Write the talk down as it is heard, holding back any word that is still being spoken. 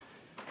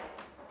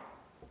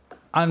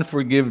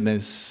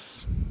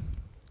Unforgiveness.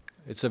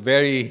 It's a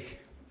very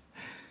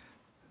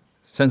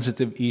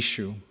sensitive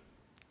issue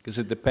because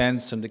it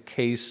depends on the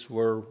case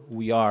where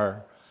we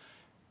are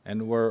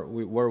and where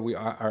we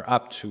are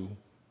up to.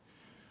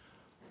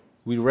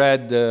 We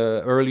read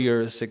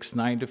earlier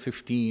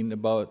 6:9-15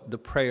 about the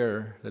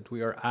prayer that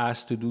we are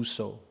asked to do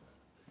so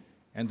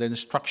and the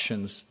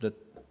instructions that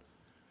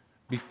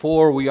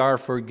before we are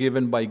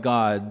forgiven by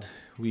God,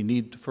 we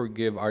need to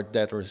forgive our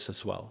debtors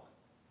as well.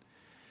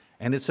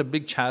 And it's a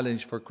big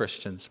challenge for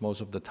Christians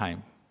most of the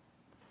time,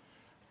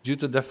 due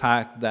to the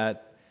fact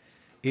that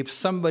if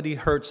somebody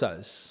hurts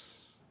us,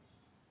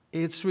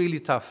 it's really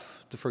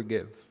tough to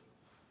forgive.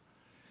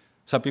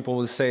 Some people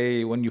will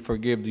say, when you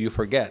forgive, do you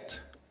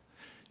forget?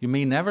 You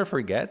may never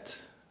forget,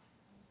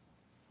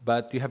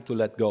 but you have to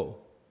let go.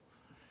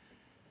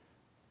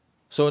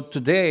 So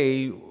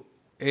today,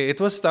 it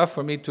was tough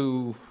for me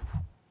to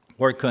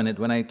work on it.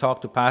 When I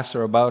talked to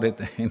Pastor about it,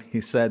 and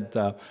he said,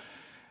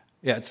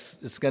 yeah,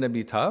 it's going to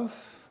be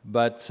tough,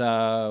 but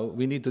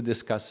we need to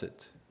discuss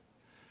it.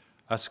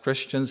 As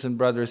Christians and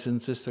brothers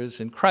and sisters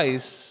in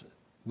Christ,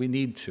 we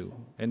need to.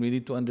 And we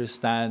need to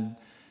understand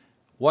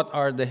what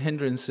are the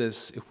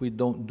hindrances if we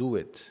don't do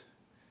it.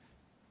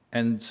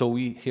 And so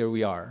here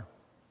we are.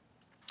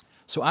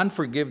 So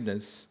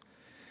unforgiveness,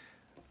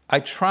 I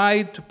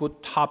tried to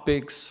put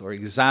topics or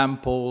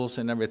examples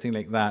and everything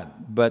like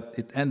that, but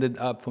it ended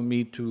up for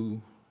me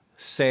to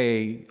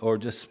say or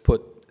just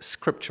put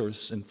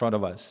scriptures in front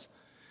of us.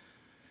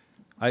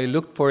 I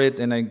looked for it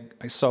and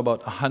I saw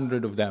about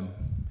 100 of them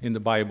in the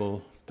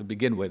Bible to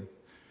begin with.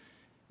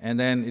 And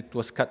then it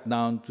was cut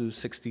down to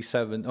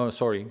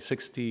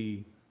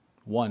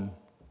 61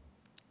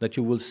 that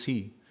you will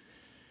see.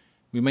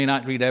 We may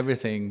not read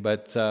everything,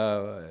 but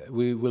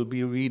we will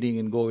be reading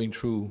and going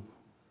through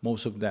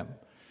most of them.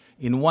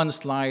 In one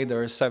slide,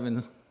 there are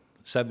seven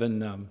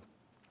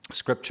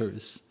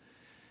scriptures,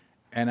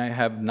 and I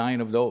have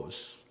 9 of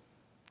those.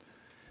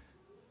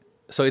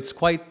 So it's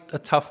quite a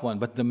tough one,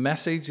 but the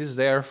message is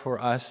there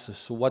for us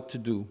as to what to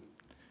do.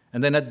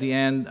 And then at the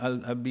end,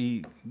 I'll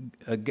be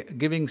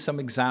giving some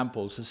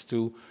examples as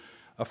to,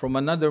 from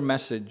another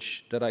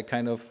message that I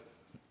kind of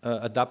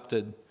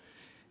adopted,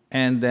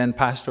 and then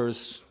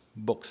Pastor's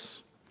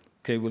books.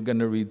 Okay, we're going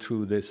to read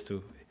through this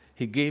too.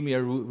 He gave me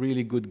a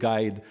really good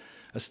guide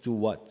as to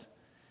what.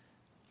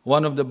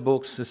 One of the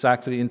books is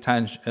actually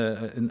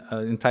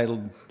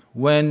entitled,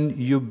 When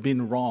You've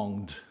Been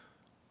Wronged.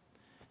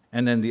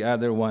 And then the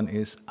other one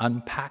is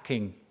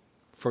Unpacking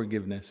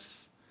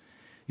Forgiveness.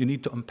 You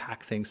need to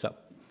unpack things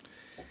up.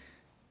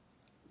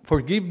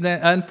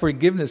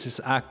 Unforgiveness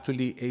is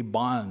actually a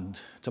bond.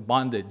 It's a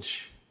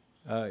bondage.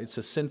 It's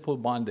a sinful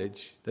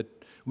bondage that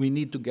we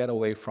need to get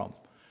away from.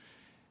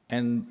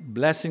 And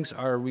blessings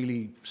are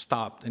really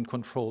stopped and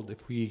controlled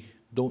if we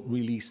don't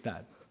release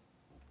that.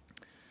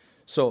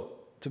 So,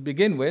 to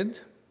begin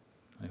with,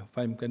 I hope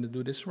I'm going to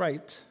do this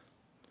right.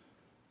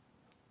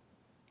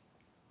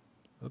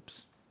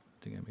 Oops,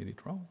 I think I made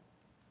it wrong.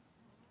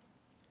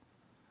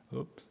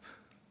 Oops.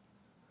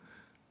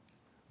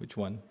 Which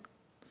one?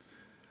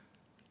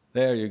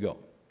 There you go.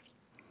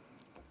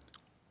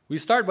 We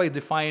start by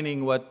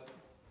defining what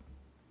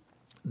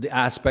the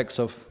aspects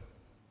of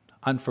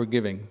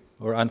unforgiving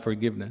or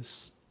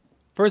unforgiveness.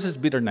 First is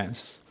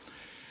bitterness.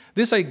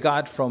 This I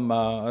got from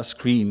a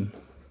screen,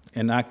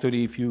 and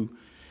actually, if you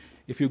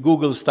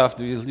Google stuff,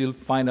 you'll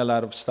find a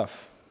lot of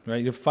stuff,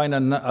 right? You'll find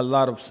a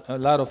lot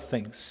of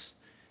things,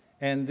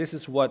 and this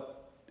is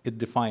what it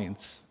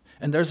defines.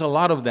 And there's a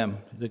lot of them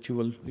that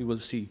you will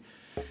see.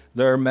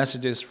 There are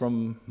messages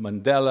from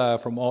Mandela,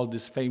 from all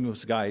these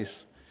famous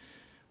guys,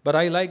 but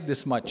I like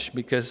this much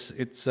because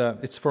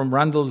it's from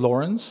Randall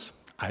Lawrence.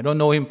 I don't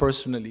know him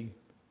personally,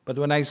 but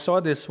when I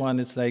saw this one,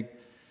 it's like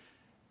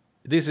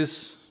this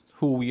is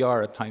who we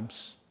are at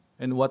times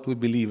and what we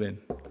believe in.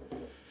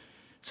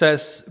 It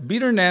says,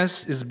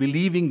 bitterness is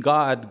believing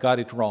God got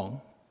it wrong.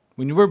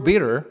 When we're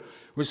bitter,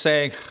 we're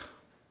saying,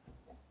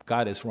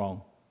 God is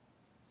wrong.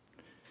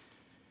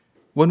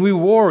 When we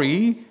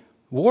worry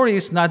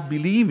is not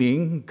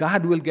believing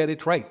God will get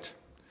it right.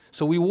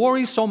 So we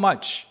worry so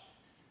much,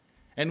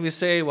 and we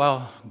say,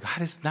 well,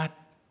 God is not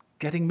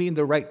getting me in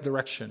the right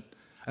direction.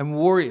 I'm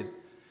worried.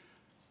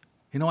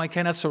 I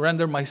cannot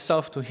surrender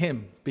myself to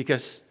Him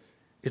because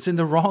it's in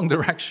the wrong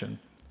direction.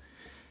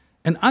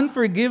 And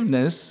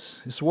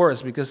unforgiveness is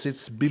worse because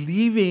it's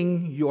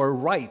believing you are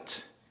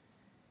right,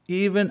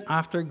 even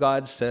after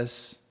God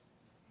says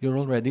you're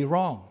already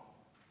wrong.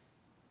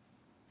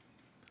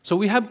 So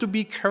we have to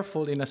be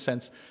careful in a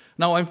sense.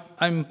 Now,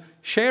 I'm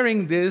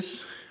sharing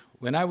this.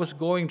 When I was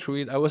going through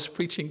it, I was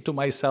preaching to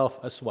myself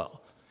as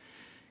well,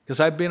 because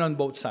I've been on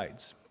both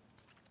sides.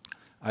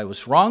 I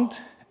was wronged,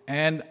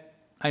 and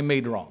I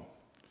made wrong.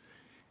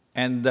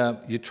 And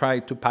you try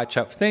to patch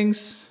up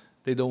things.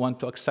 They don't want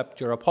to accept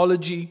your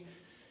apology.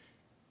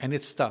 And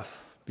it's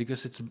tough,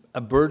 because it's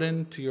a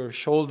burden to your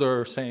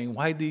shoulder saying,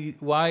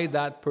 why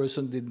that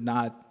person did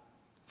not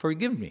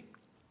forgive me?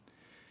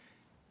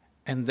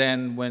 And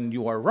then when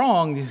you are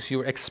wrong,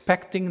 you're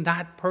expecting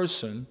that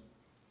person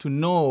to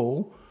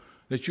know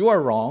that you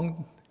are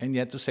wrong and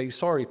yet to say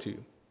sorry to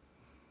you.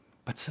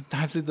 But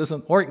sometimes it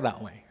doesn't work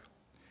that way.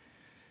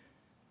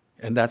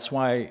 And that's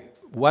why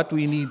what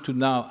we need to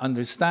now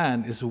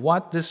understand is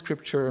what this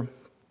scripture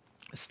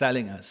is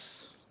telling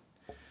us.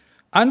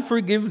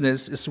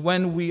 Unforgiveness is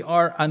when we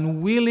are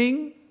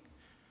unwilling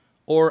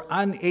or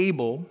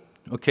unable,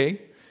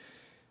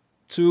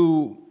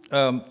 to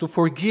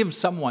forgive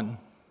someone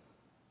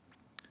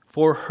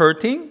for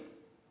hurting,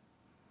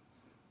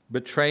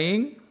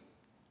 betraying,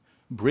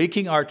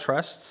 breaking our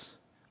trusts,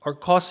 or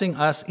causing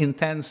us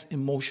intense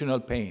emotional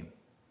pain.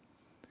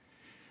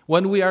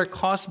 When we are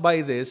caused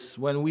by this,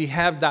 when we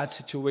have that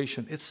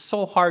situation, it's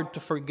so hard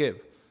to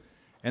forgive.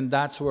 And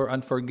that's where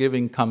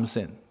unforgiving comes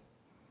in.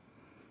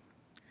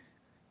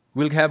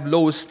 We'll have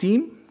low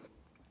esteem,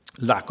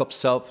 lack of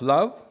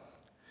self-love.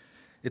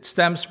 It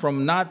stems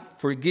from not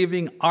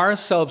forgiving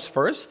ourselves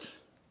first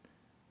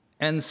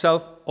and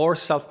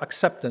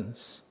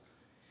self-acceptance.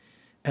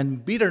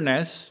 And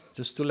bitterness,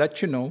 just to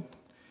let you know,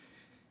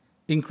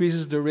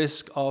 increases the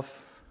risk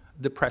of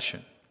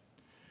depression.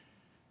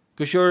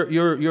 Because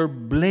you're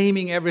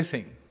blaming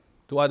everything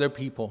to other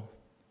people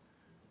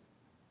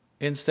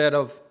instead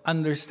of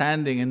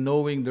understanding and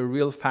knowing the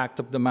real fact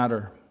of the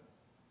matter.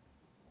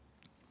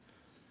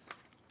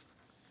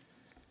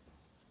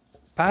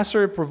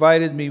 Pastor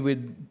provided me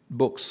with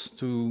books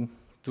to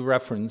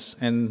reference,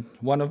 and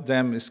one of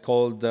them is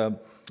called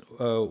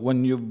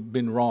When You've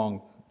Been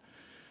Wronged.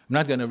 I'm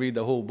not going to read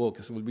the whole book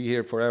because we'll be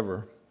here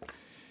forever.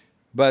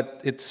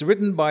 But it's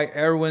written by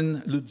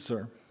Erwin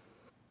Lutzer.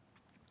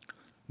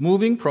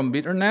 Moving from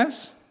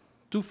bitterness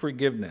to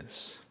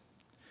forgiveness.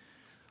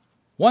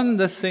 One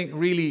the thing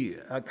really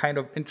kind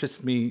of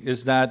interests me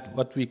is that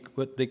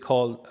what they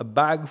call a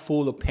bag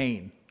full of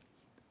pain.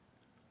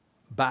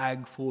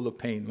 Bag full of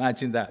pain.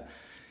 Imagine that.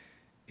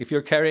 If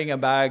you're carrying a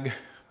bag,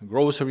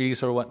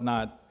 groceries or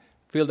whatnot,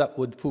 filled up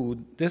with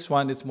food, this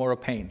one is more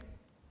of pain.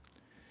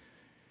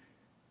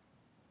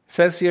 It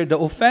says here, the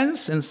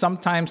offense and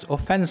sometimes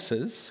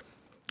offenses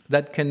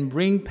that can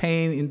bring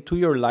pain into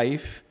your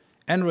life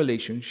and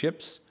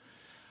relationships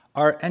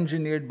are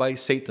engineered by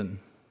Satan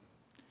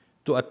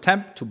to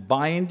attempt to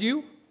bind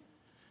you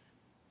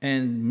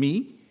and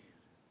me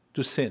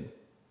to sin.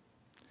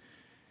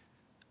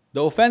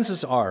 The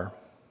offenses are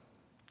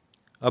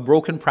a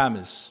broken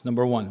promise,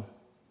 number one.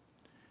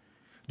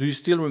 Do you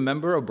still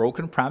remember a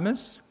broken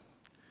promise?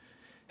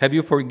 Have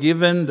you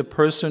forgiven the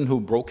person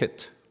who broke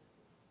it?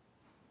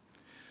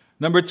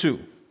 Number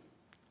two,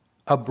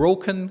 a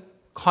broken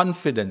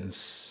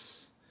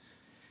confidence.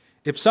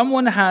 If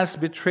someone has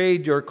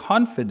betrayed your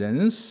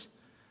confidence,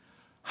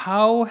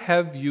 how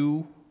have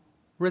you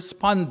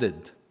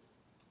responded?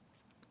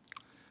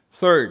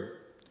 Third,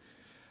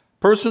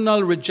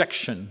 personal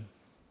rejection.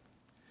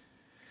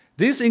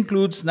 This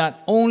includes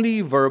not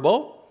only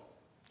verbal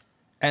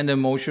and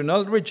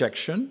emotional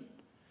rejection,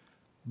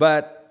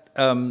 but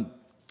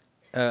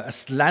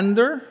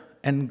slander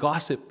and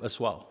gossip as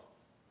well.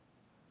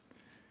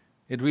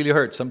 It really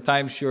hurts.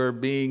 Sometimes you're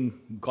being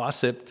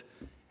gossiped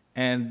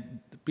and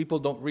people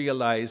don't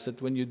realize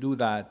that when you do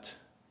that,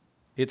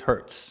 it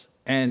hurts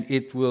and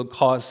it will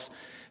cause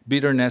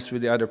bitterness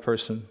with the other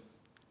person.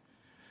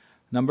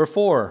 Number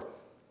four,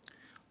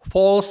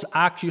 false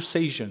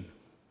accusation.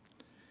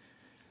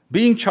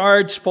 Being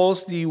charged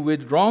falsely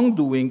with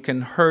wrongdoing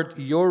can hurt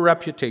your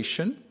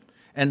reputation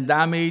and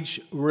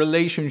damage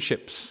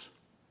relationships.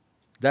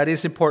 That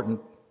is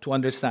important to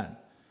understand.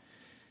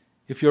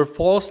 If you're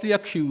falsely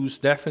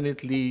accused,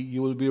 definitely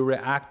you will be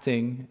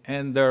reacting,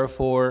 and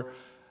therefore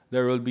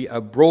there will be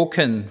a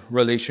broken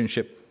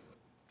relationship.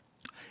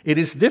 It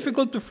is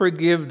difficult to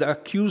forgive the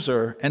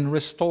accuser and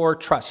restore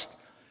trust,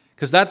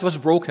 because that was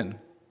broken.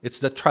 It's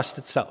the trust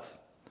itself.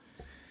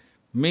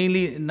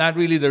 Mainly, not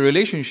really the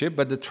relationship,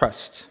 but the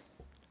trust.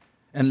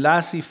 And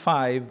lastly,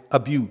 5,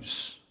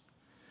 abuse.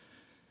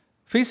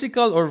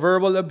 Physical or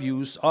verbal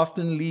abuse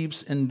often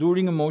leaves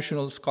enduring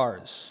emotional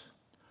scars.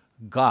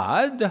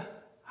 God,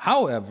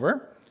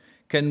 however,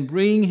 can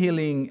bring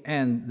healing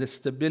and the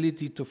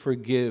stability to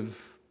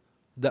forgive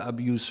the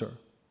abuser.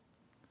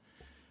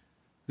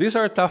 These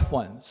are tough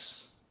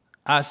ones.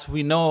 As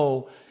we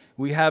know,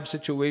 we have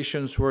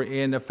situations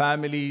wherein a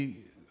family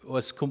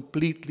was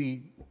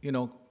completely,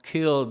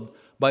 killed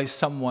by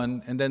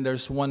someone, and then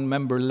there's one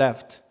member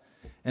left,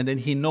 and then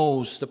he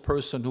knows the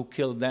person who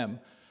killed them.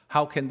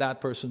 How can that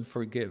person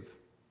forgive?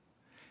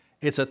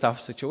 It's a tough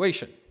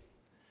situation.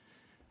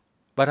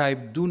 But I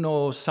do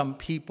know some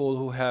people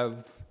who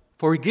have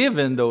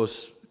forgiven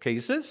those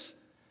cases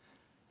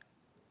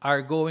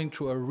are going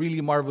through a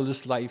really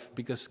marvelous life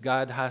because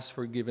God has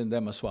forgiven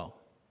them as well.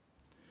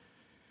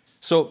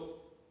 So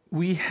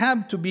we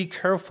have to be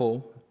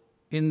careful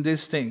in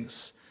these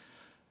things.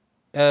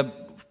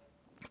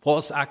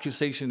 False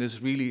accusation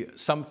is really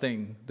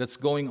something that's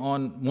going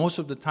on most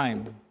of the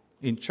time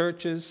in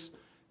churches,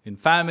 in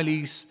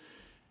families.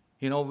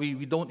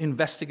 We don't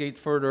investigate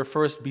further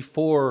first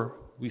before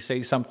we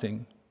say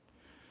something.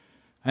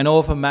 I know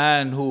of a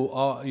man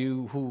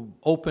who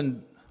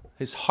opened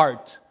his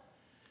heart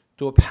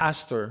to a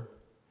pastor,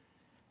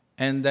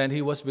 And then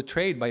he was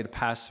betrayed by the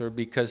pastor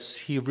because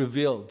he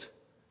revealed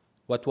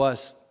what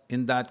was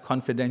in that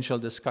confidential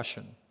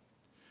discussion.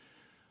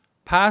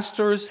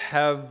 Pastors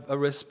have a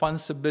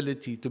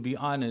responsibility, to be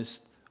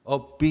honest,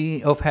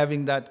 of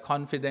having that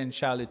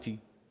confidentiality.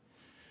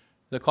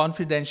 The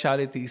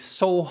confidentiality is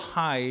so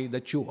high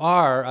that you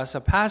are, as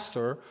a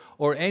pastor,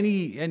 or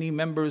any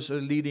members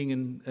or leading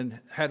and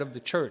head of the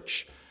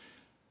church,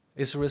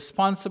 is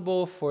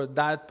responsible for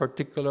that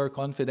particular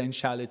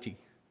confidentiality.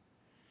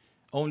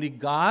 Only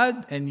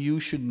God and you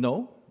should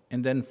know,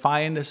 and then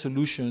find a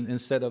solution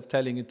instead of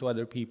telling it to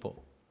other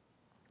people.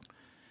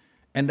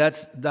 And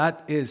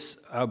that is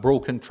a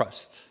broken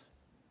trust.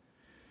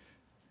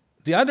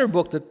 The other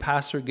book that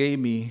Pastor gave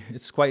me,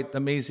 it's quite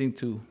amazing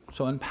too.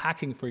 So,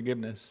 Unpacking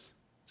Forgiveness.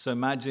 So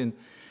imagine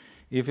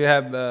if you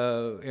have,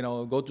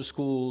 go to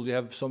school, you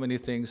have so many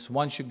things.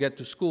 Once you get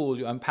to school,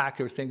 you unpack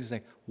your things,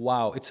 like,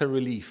 wow, it's a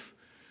relief,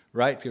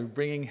 right? You're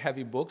bringing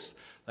heavy books.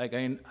 Like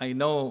I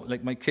know,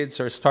 like my kids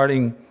are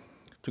starting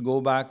to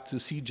go back to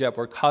CJEP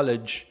or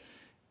college,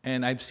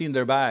 and I've seen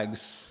their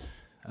bags.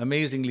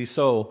 Amazingly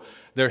so,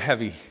 they're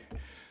heavy.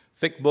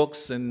 Thick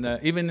books, and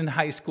even in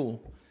high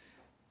school.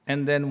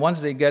 And then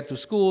once they get to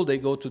school, they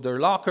go to their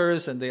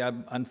lockers and they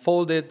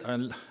unfold it,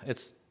 and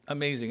it's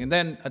amazing. And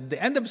then at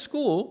the end of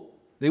school,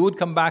 they would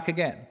come back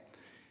again.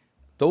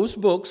 Those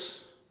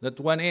books that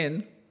went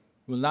in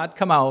will now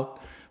come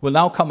out.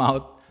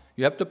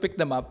 You have to pick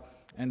them up,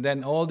 and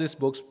then all these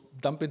books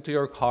dump into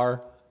your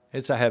car.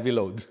 It's a heavy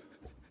load.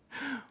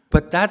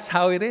 But that's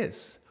how it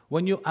is.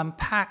 When you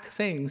unpack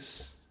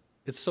things,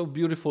 it's so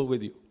beautiful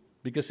with you,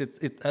 because it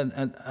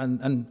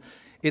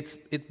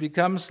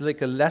becomes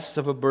like a less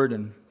of a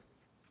burden.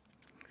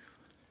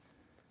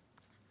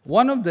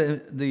 One of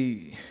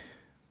the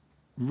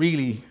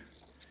really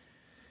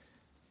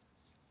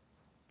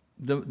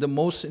the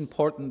most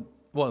important,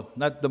 well,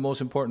 not the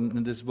most important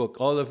in this book,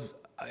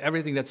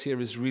 everything that's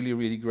here is really,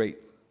 really great,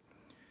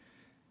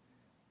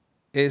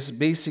 is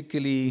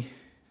basically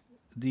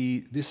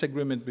the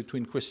disagreement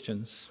between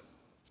Christians.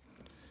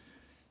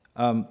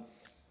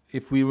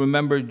 If we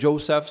remember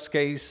Joseph's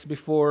case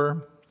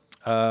before,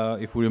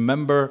 if we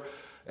remember,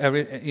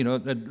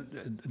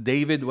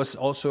 David was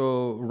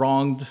also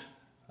wronged,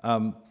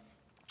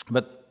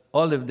 but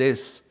all of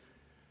this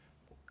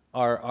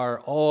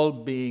are all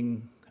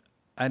being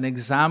an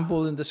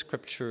example in the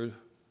Scripture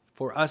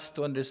for us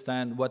to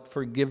understand what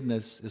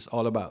forgiveness is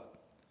all about.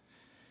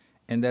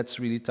 And that's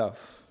really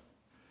tough.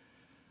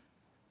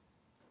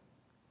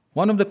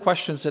 One of the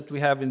questions that we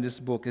have in this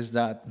book is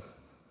that,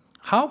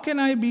 how can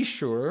I be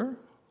sure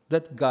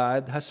that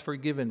God has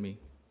forgiven me?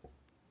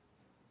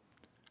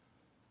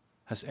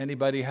 Has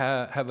anybody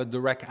have a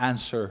direct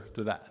answer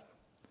to that?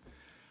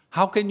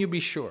 How can you be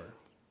sure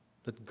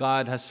that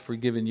God has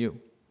forgiven you?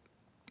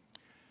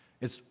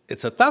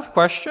 It's a tough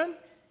question,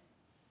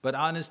 but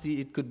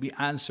honestly, it could be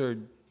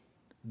answered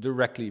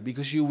directly,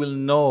 because you will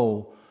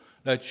know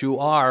that you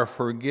are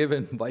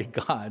forgiven by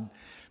God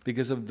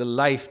because of the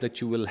life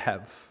that you will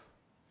have.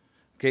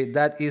 Okay,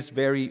 that is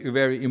very,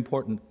 very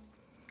important.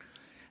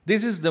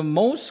 This is the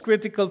most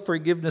critical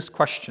forgiveness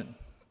question.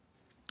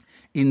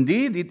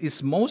 Indeed, it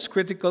is most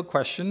critical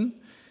question,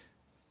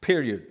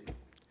 period.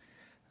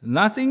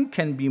 Nothing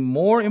can be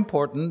more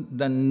important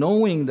than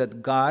knowing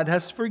that God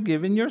has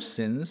forgiven your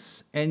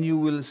sins, and you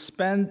will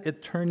spend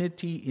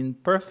eternity in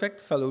perfect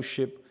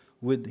fellowship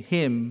with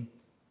Him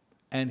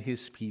and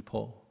His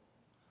people.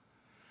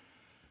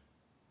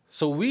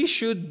 So we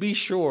should be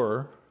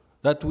sure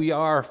that we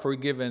are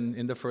forgiven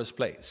in the first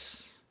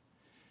place.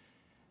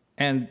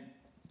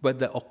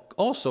 But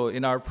also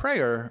in our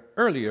prayer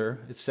earlier,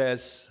 it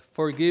says,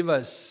 forgive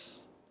us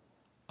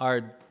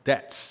our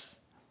debts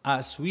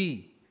as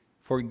we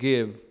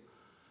forgive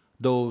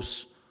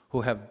those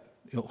who have,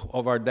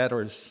 of our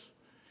debtors.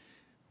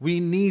 We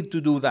need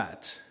to do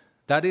that.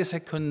 That is a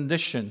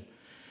condition.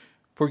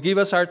 Forgive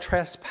us our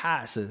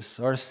trespasses,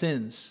 our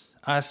sins,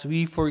 as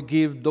we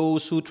forgive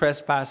those who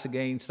trespass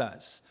against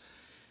us.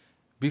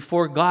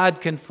 Before God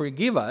can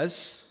forgive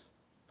us,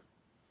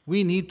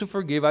 we need to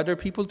forgive other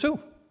people too.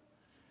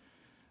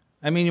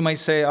 I mean, you might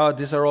say, oh,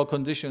 these are all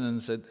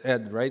conditions,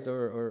 Ed, right?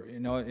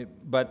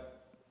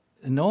 But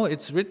no,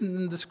 it's written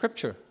in the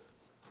Scripture.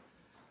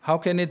 How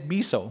can it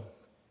be so?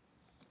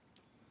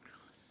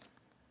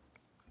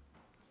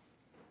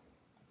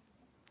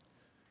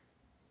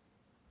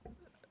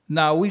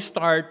 Now we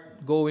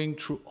start going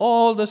through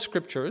all the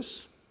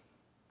Scriptures.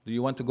 Do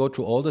you want to go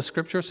through all the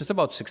Scriptures? It's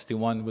about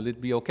 61. Will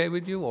it be okay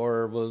with you,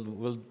 or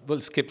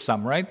we'll skip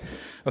some, right?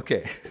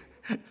 Okay.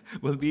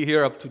 We'll be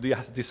here up to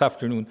this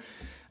afternoon.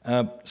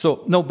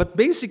 But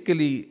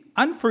basically,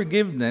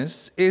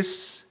 unforgiveness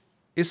is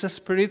a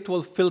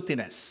spiritual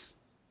filthiness.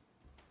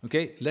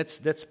 Okay,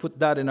 let's put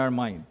that in our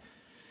mind.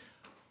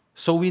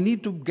 So we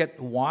need to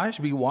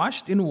be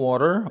washed in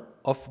water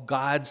of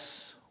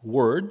God's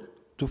word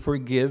to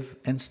forgive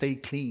and stay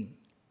clean.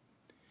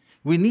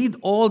 We need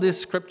all these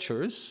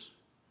Scriptures,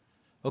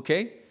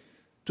 okay,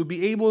 to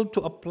be able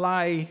to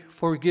apply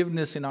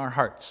forgiveness in our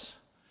hearts.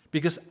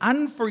 Because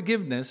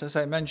unforgiveness, as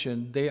I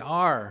mentioned, they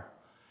are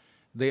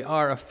They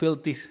are a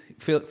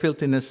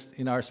filthiness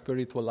in our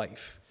spiritual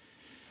life.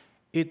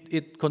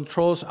 It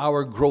controls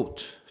our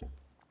growth.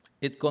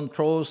 It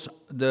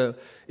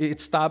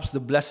stops the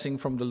blessing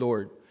from the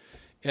Lord.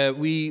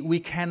 We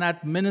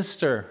cannot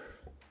minister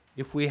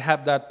if we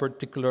have that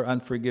particular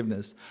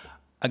unforgiveness.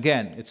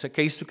 Again, it's a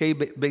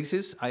case-to-case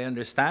basis, I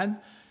understand,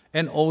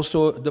 and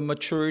also the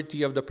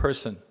maturity of the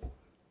person.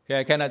 Okay,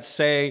 I cannot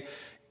say,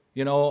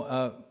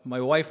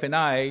 my wife and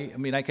I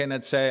I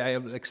cannot say I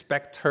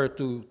expect her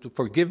to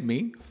forgive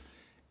me,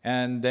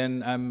 and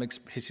then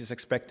she's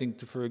expecting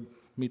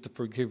me to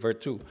forgive her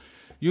too.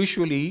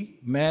 Usually,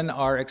 men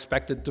are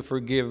expected to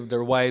forgive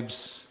their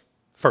wives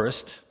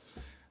first,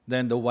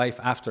 then the wife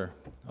after.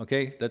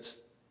 Okay,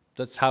 that's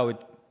how it,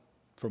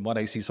 from what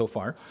I see so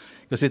far,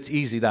 because it's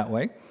easy that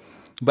way.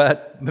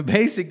 But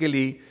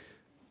basically,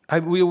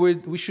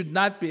 we should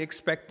not be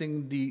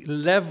expecting the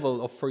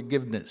level of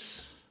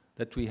forgiveness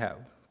that we have.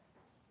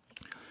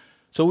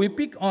 So we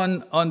pick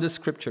on the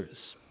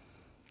scriptures.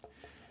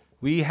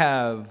 We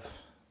have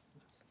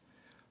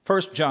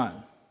 1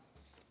 John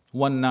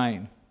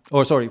 4:20.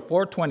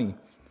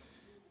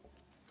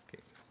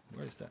 Okay,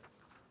 where is that?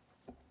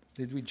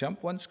 Did we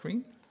jump one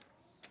screen?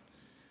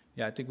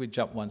 Yeah, I think we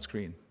jumped one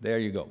screen. There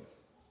you go.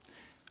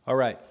 All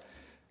right.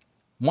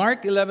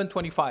 Mark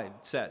 11:25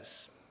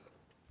 says,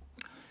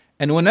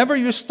 and whenever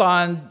you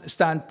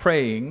stand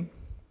praying,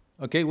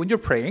 okay, when you're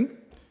praying,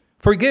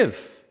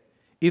 forgive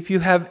if you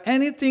have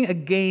anything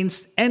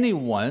against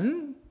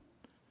anyone,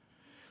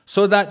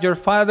 so that your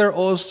Father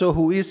also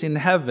who is in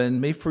heaven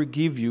may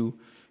forgive you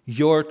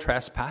your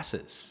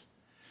trespasses.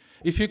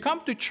 If you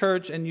come to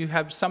church and you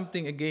have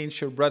something against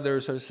your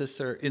brothers or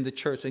sister in the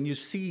church and you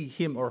see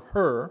him or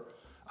her,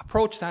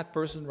 approach that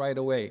person right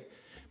away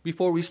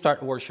before we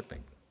start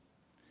worshiping.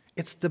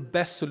 It's the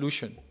best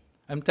solution.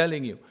 I'm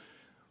telling you.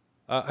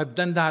 I've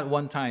done that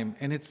one time,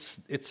 and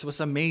it was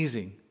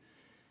amazing.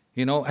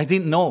 I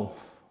didn't know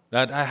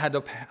that I had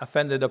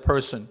offended a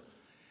person.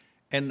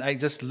 And I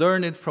just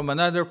learned it from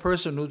another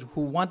person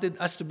who wanted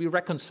us to be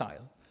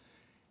reconciled.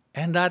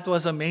 And that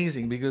was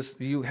amazing, because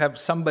you have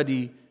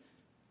somebody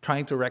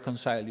trying to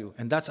reconcile you.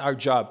 And that's our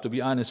job, to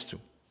be honest too.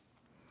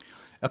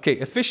 Okay,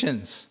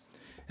 Ephesians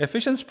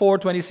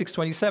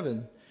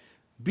 4:26-27.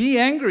 Be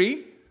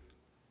angry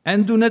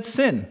and do not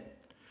sin.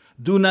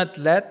 Do not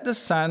let the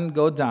sun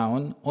go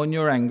down on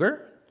your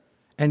anger,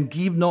 and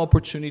give no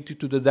opportunity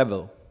to the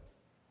devil.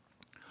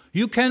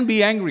 You can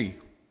be angry.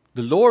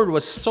 The Lord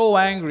was so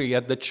angry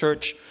at the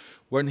church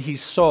when he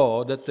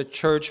saw that the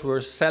church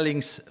were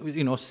selling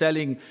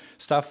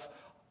stuff.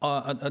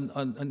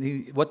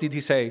 What did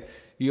he say?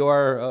 You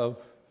are a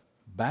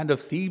band of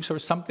thieves or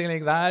something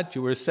like that.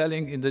 You were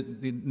selling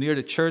near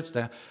the church,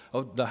 the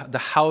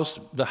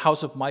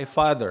house of my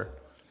father.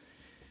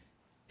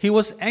 He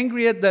was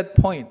angry at that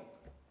point,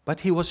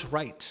 but he was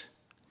right.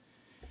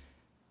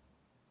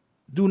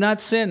 Do not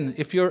sin.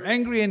 If you're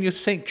angry and you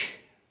think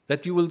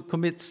that you will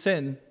commit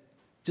sin,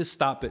 just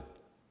stop it.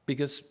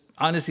 Because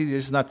honestly,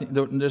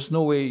 there's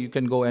no way you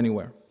can go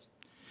anywhere.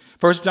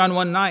 1 John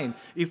 1:9.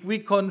 If we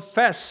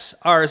confess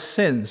our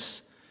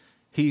sins,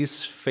 he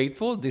is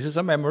faithful. This is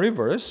a memory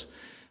verse.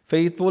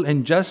 Faithful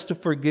and just to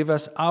forgive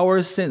us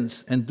our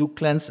sins and to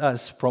cleanse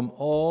us from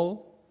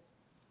all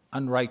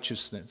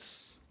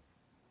unrighteousness.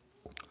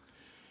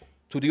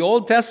 To the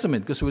Old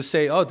Testament, because we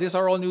say, oh, these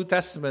are all New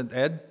Testament,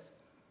 Ed.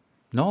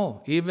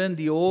 No, even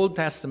the Old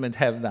Testament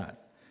have that.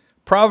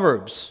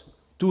 Proverbs,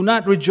 do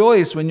not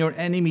rejoice when your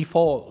enemy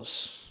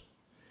falls,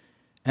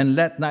 and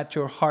let not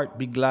your heart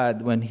be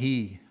glad when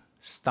he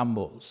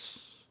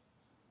stumbles.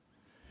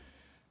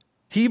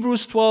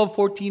 Hebrews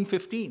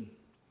 12:14-15.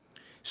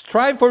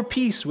 Strive for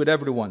peace with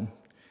everyone,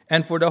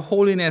 and for the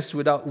holiness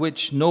without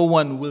which no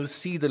one will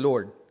see the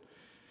Lord.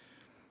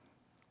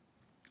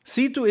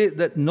 See to it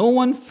that no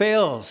one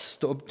fails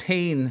to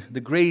obtain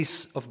the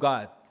grace of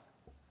God.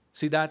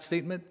 See that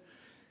statement?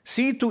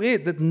 See to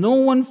it that no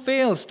one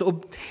fails to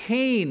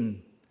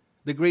obtain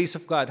the grace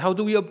of God. How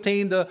do we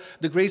obtain the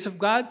grace of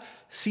God?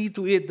 See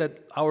to it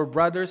that our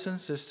brothers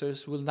and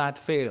sisters will not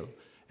fail.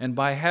 And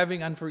by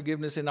having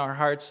unforgiveness in our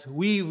hearts,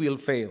 we will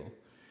fail.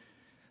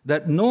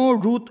 That no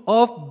root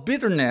of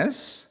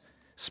bitterness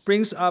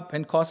springs up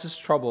and causes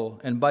trouble,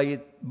 and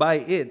by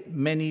it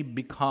many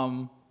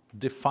become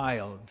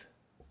defiled.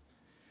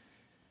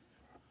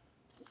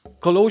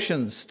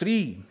 Colossians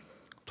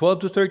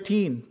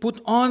 3:12-13.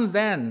 Put on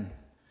then,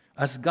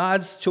 as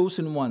God's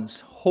chosen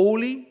ones,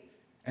 holy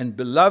and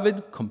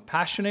beloved,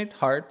 compassionate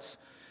hearts,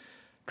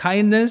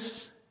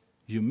 kindness,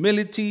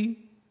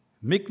 humility,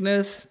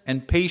 meekness,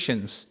 and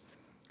patience,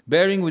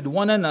 bearing with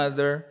one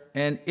another,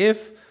 and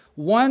if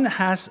one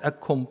has a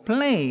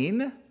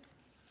complaint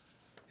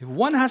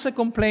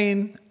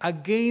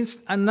against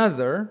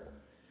another,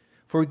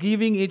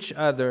 forgiving each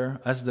other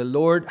as the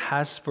Lord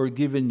has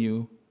forgiven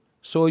you,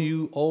 so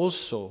you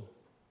also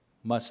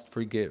must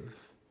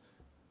forgive.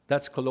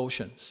 That's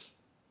Colossians.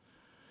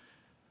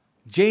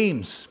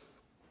 James,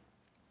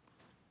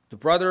 the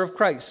brother of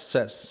Christ,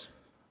 says,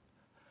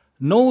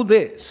 know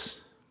this,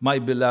 my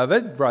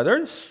beloved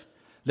brothers,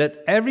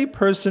 let every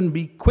person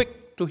be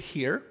quick quick to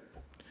hear,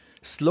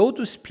 slow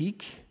to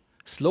speak,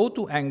 slow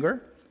to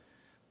anger,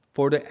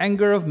 for the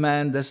anger of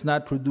man does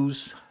not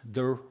produce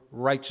the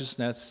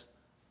righteousness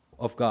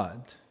of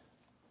God.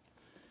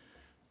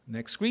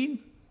 Next screen.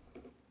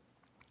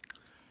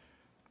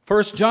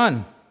 1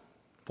 John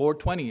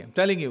 4:20. I'm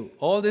telling you,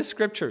 all these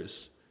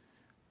scriptures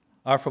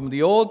are from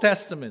the Old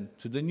Testament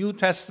to the New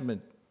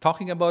Testament,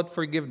 talking about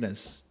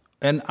forgiveness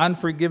and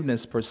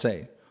unforgiveness per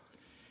se.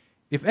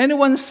 If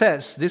anyone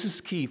says, this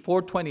is key,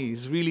 4:20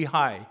 is really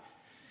high.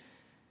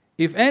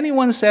 If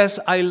anyone says,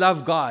 I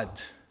love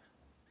God,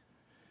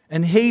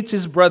 and hates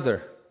his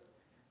brother,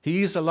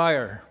 he is a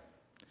liar.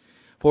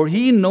 For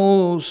he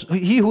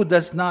who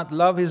does not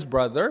love his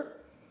brother,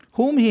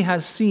 whom he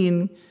has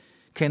seen,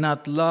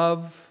 cannot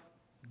love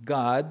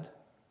God,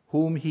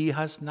 whom he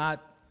has not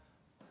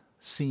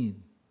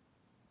seen.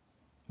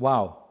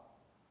 Wow.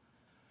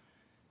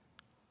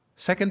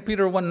 2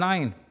 Peter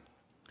 1:9.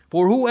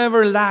 For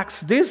whoever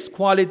lacks these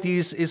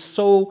qualities is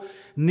so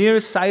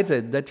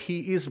nearsighted that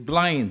he is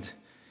blind,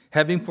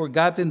 having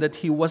forgotten that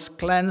he was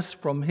cleansed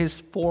from his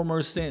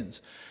former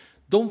sins.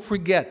 Don't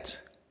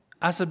forget,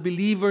 as a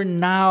believer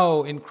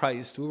now in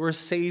Christ, we were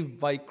saved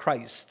by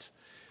Christ.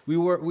 We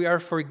are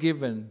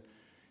forgiven.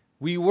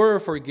 We were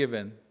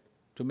forgiven,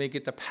 to make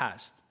it a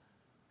past.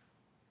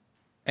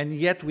 And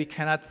yet we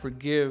cannot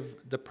forgive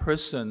the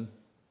person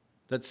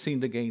that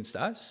sinned against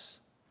us.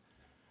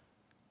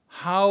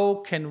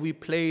 How can we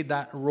play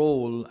that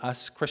role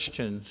as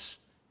Christians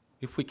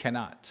if we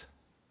cannot?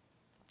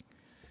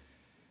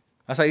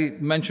 As I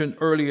mentioned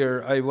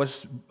earlier, I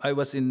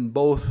was in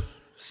both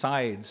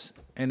sides,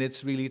 and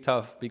it's really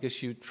tough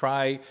because you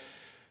try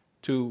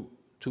to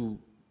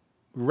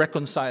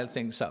reconcile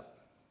things up,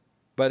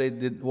 but it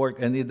didn't work,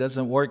 and it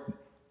doesn't work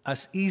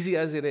as easy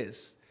as it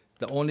is.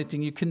 The only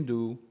thing you can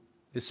do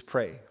is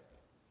pray.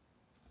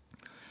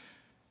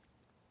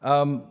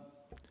 1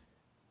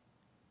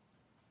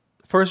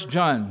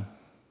 John,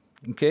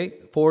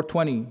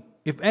 4:20.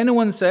 If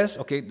anyone says,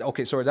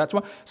 sorry, that's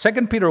one.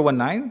 2 Peter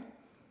 1:9,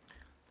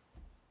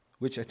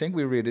 which I think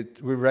we read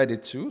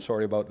it too.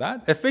 Sorry about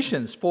that.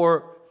 Ephesians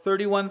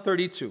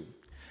 4:31-32.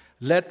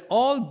 Let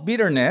all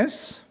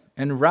bitterness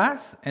and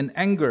wrath and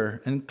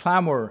anger and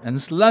clamor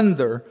and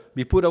slander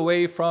be put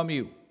away from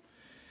you,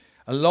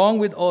 along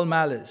with all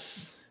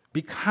malice.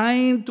 Be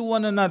kind to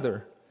one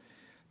another,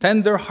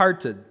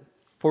 tender-hearted,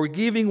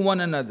 forgiving one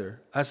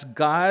another, as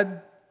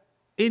God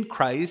in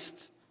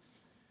Christ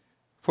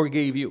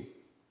forgave you.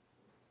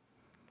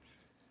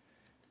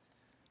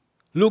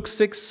 Luke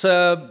 6,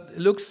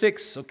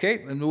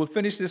 okay? And we'll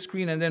finish this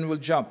screen and then we'll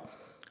jump.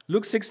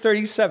 Luke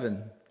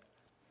 6:37.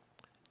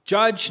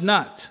 Judge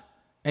not,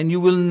 and you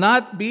will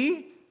not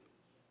be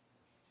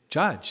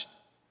judged.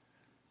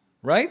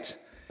 Right?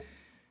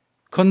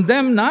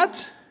 Condemn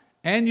not,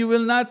 and you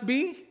will not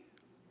be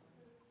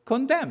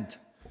condemned.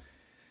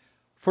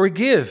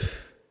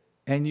 Forgive,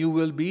 and you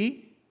will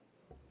be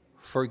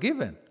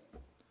forgiven.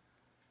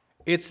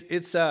 It's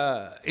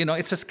a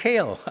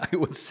scale, I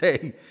would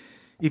say.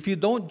 If you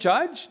don't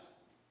judge,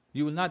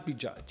 you will not be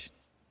judged.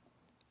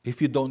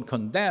 If you don't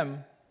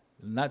condemn,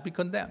 you will not be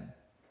condemned.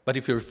 But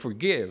if you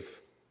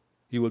forgive,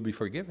 you will be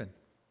forgiven.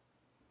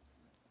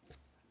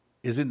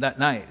 Isn't that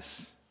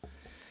nice?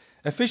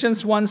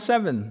 Ephesians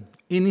 1:7.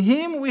 In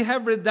him we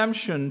have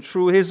redemption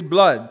through his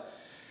blood,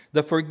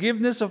 the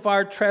forgiveness of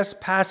our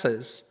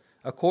trespasses,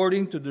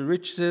 according to the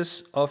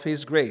riches of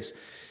his grace.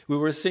 We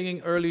were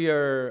singing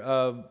earlier,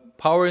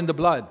 power in the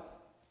blood.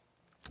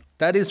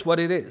 That is what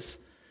it is.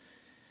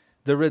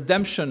 The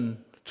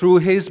redemption through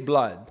his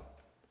blood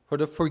for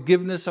the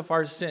forgiveness of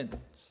our sins.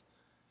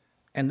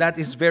 And that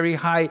is very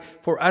high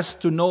for us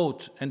to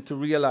note and to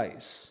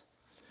realize.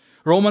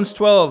 Romans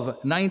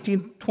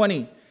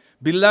 12:19-20.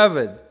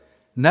 Beloved,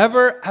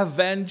 never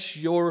avenge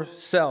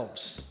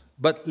yourselves,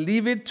 but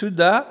leave it to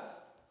the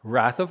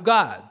wrath of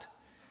God.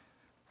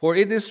 For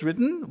it is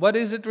written, what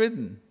is it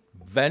written?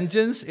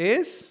 Vengeance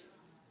is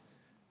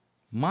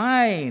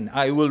mine,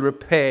 I will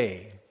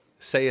repay,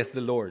 saith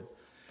the Lord.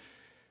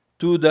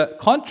 To the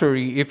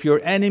contrary, if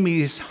your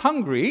enemy is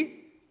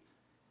hungry,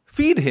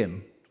 feed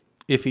him.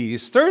 If he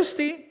is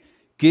thirsty,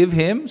 give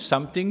him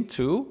something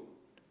to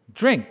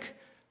drink,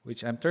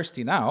 which I'm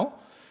thirsty now.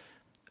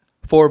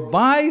 For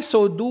by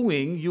so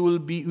doing, you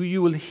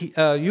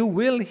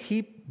will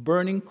heap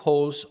burning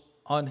coals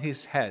on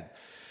his head.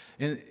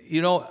 And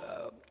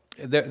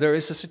there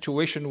is a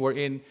situation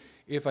wherein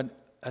if a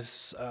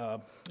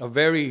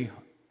very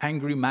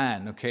angry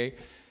man, okay,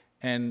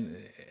 and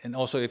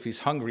also if he's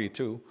hungry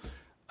too,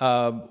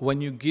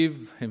 when you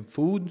give him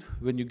food,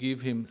 when you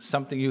give him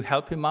something, you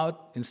help him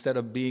out instead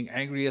of being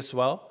angry as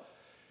well,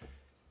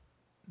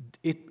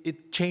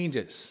 it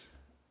changes.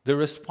 The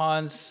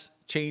response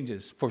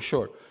changes for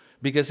sure.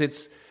 Because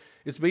it's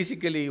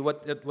basically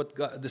what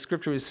God, the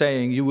scripture is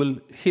saying, you will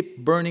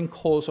heap burning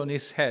coals on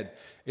his head.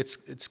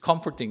 It's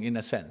comforting in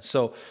a sense.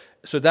 So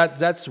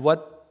that's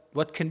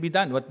what can be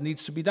done, what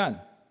needs to be done.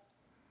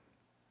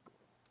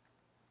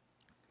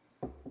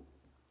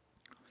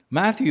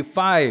 Matthew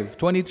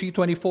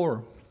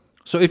 5:23-24.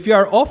 So if you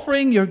are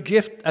offering your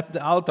gift at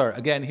the altar,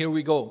 again, here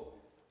we go,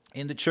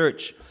 in the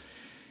church,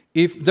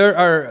 if there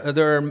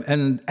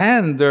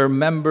are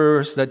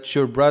members that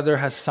your brother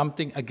has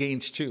something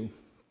against you,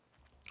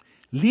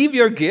 leave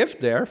your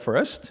gift there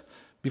first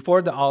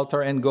before the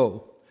altar and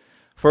go.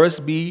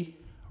 First be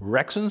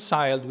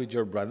reconciled with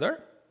your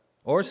brother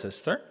or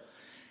sister,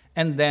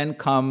 and then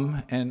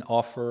come and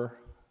offer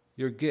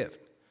your gift.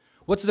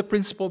 What's the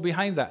principle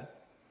behind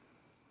that?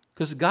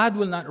 Because God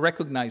will not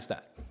recognize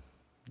that,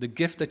 the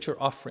gift that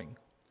you're offering.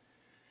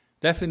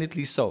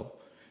 Definitely so.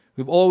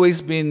 We've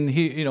always been,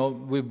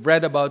 we've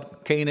read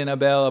about Cain and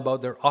Abel,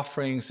 about their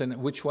offerings, and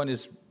which one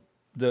is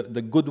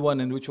the good one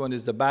and which one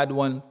is the bad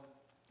one.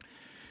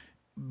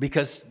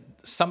 Because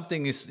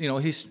something is,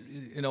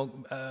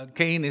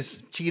 Cain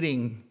is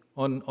cheating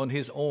on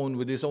his own,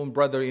 with his own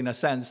brother in a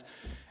sense.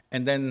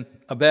 And then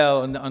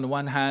Abel, on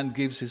one hand,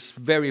 gives his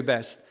very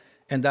best.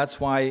 And that's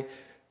why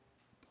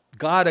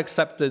God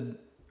accepted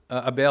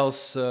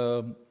Abel's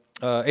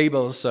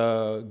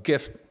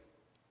gift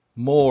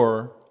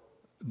more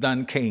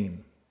than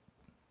Cain.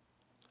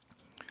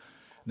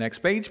 Next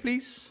page,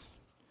 please.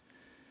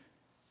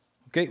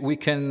 Okay, we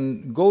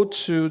can go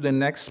to the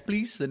next,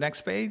 please. The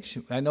next page.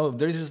 I know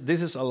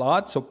this is a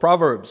lot. So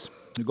Proverbs.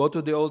 We go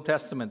to the Old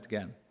Testament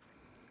again.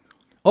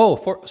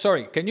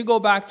 Sorry. Can you go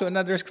back to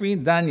another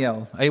screen?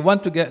 Daniel. I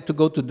want to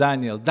go to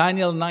Daniel.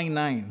 Daniel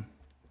 9:9.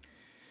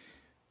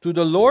 To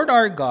the Lord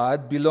our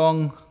God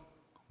belong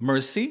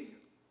mercy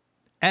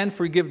and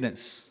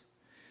forgiveness,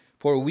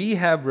 for we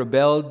have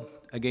rebelled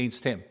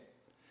against him.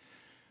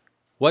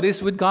 What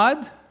is with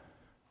God?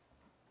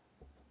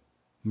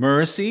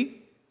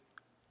 Mercy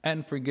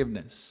and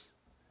forgiveness.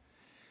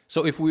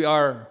 So if we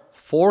are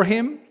for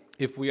him,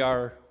 if we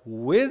are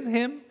with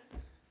him,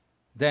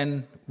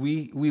 then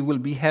we will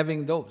be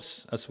having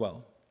those as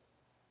well.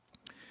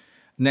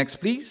 Next,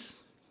 please.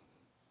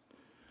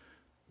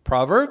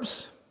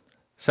 Proverbs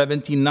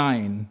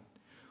 17:9.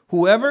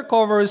 Whoever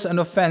covers an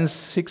offense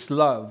seeks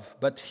love,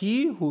 but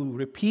he who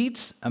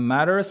repeats a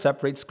matter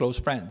separates close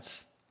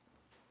friends.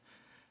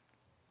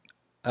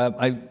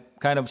 I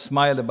kind of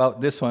smiled about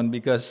this one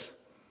because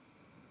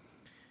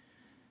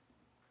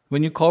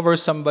when you cover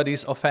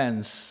somebody's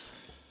offense,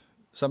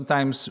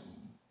 sometimes,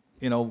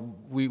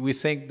 we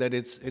think that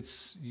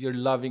it's you're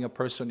loving a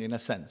person in a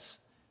sense.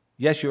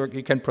 Yes, you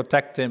can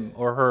protect him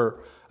or her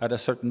at a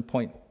certain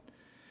point.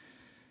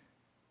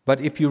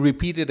 But if you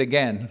repeat it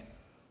again,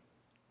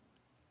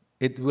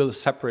 it will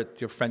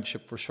separate your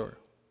friendship for sure.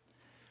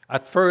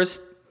 At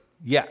first,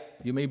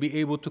 you may be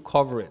able to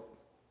cover it.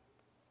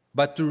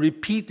 But to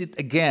repeat it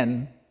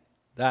again,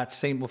 that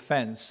same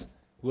offense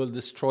will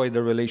destroy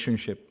the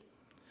relationship.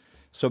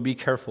 So be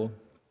careful.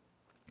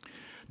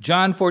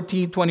 John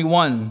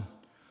 14:21.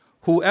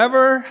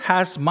 Whoever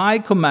has my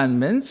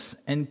commandments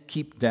and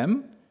keep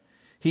them,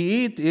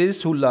 he it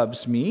is who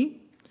loves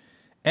me.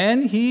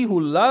 And he who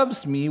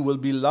loves me will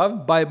be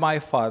loved by my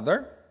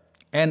Father,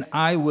 and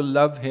I will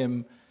love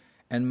him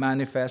and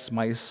manifest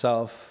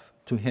myself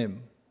to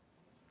him.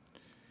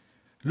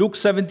 Luke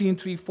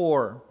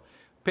 17:3-4.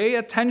 Pay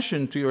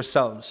attention to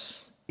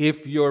yourselves.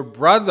 If your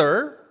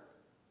brother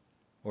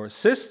or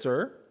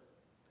sister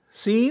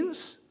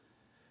sins,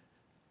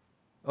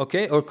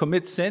 or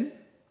commits sin,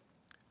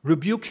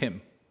 rebuke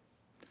him.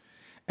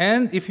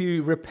 And if he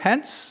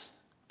repents,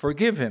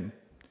 forgive him.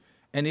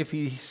 And if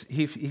he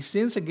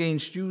sins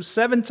against you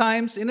 7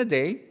 times in a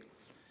day,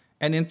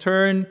 and in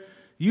turn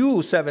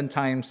you 7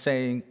 times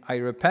saying, I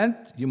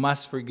repent, you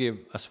must forgive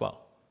as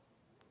well.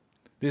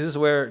 This is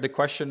where the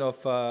question of,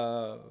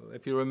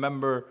 if you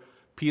remember,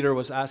 Peter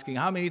was asking,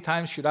 how many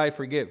times should I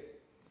forgive?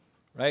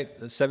 Right?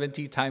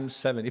 70 times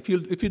 7. If you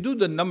do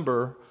the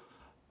number,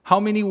 how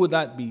many would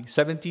that be?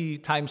 70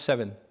 times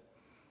 7.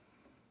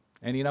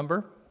 Any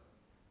number?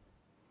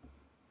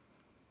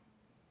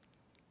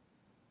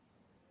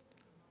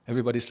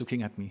 Everybody's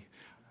looking at me.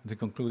 They're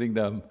concluding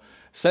them.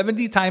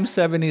 70 times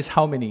 7 is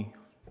how many?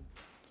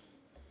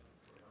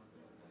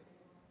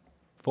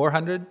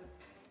 400?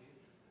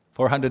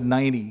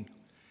 490.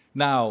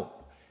 Now,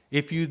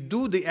 if you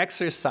do the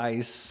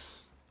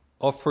exercise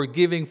of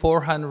forgiving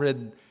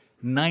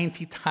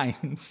 490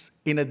 times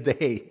in a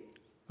day,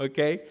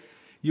 okay,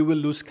 you will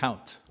lose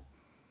count.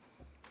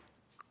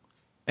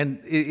 And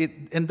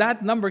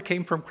that number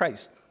came from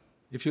Christ,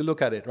 if you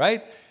look at it,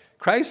 right?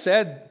 Christ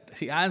said,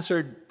 he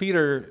answered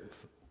Peter,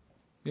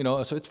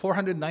 so it's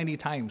 490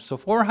 times. So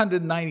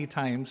 490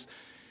 times,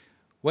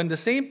 when the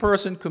same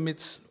person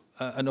commits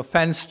an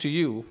offense to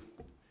you,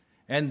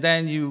 and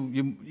then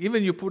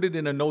you put it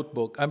in a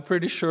notebook, I'm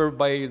pretty sure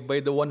by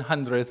the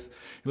 100th,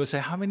 you will say,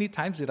 how many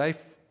times did I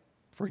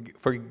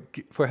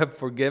have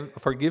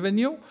forgiven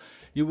you?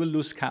 You will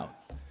lose count.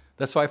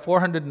 That's why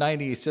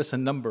 490 is just a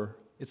number.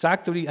 It's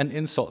actually an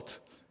insult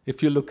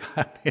if you look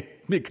at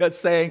it.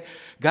 Because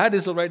God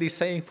is already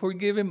saying,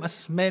 forgive him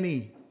as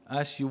many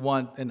as you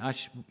want and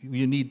as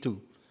you need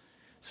to.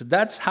 So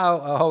that's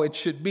how it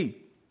should be.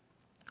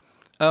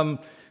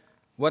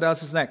 What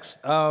else is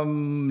next?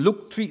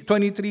 Luke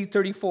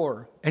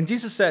 23:34. And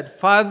Jesus said,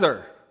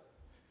 Father,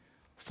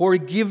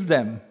 forgive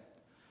them,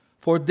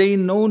 for they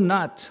know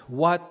not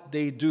what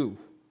they do.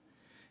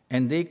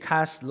 And they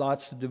cast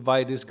lots to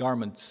divide his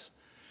garments.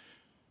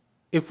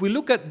 If we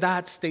look at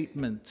that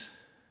statement,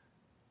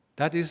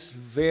 that is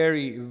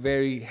very,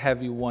 very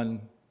heavy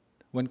one.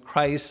 When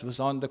Christ was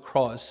on the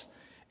cross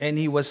and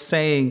he was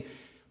saying,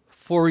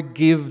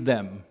 forgive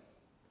them.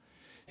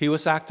 He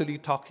was actually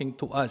talking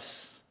to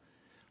us.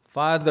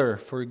 Father,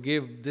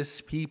 forgive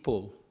this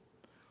people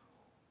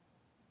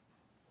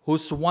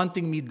who's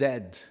wanting me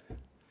dead,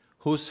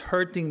 who's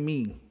hurting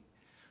me,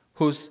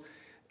 who's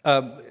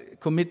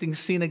committing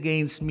sin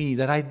against me,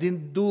 that I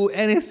didn't do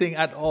anything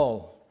at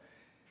all.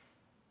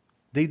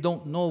 They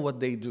don't know what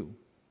they do.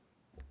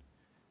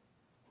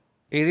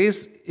 It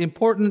is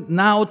important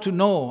now to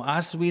know,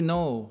 as we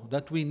know,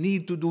 that we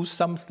need to do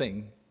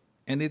something.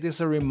 And it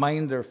is a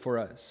reminder for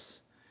us.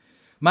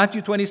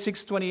 Matthew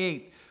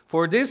 26:28.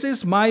 For this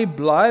is my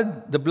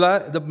blood,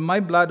 my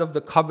blood of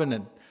the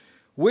covenant,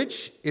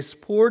 which is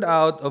poured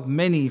out of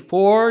many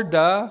for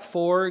the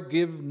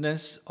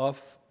forgiveness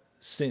of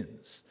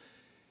sins.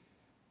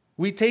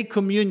 We take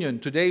communion.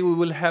 Today we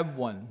will have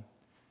one.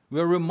 We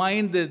are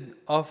reminded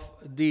of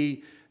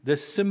the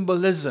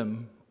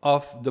symbolism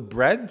of the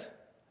bread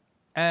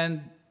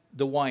and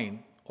the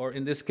wine, or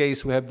in this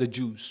case, we have the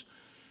juice.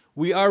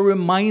 We are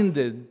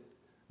reminded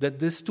that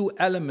these two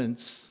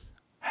elements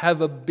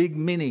have a big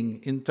meaning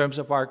in terms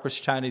of our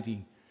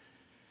Christianity.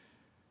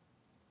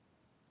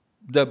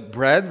 The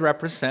bread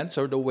represents,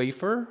 or the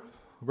wafer,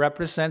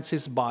 represents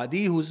his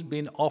body who's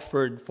been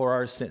offered for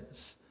our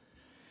sins.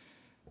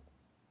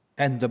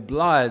 And the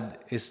blood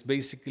is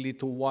basically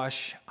to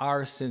wash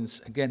our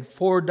sins, again,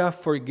 for the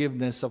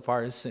forgiveness of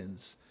our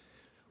sins.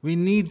 We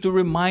need to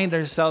remind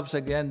ourselves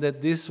again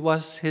that this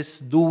was his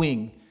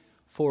doing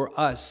for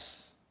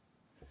us.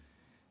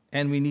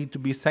 And we need to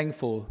be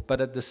thankful, but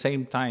at the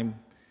same time,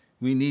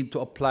 we need to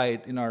apply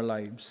it in our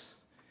lives.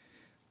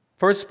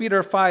 1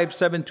 Peter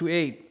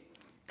 5:7-8.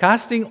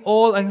 Casting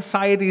all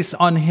anxieties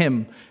on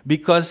him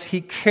because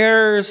he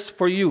cares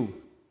for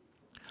you.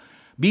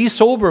 Be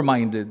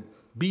sober-minded.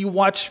 Be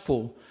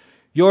watchful.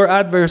 Your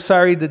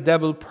adversary, the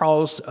devil,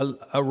 prowls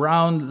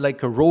around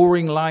like a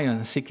roaring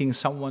lion seeking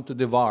someone to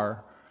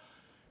devour.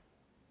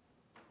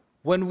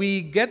 When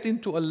we get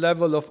into a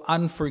level of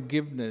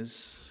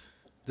unforgiveness,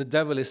 the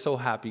devil is so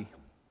happy.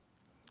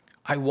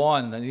 I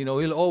won. And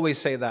he'll always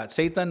say that.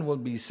 Satan will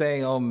be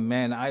saying, oh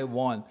man, I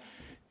won.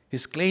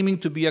 He's claiming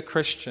to be a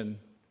Christian,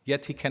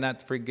 yet he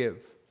cannot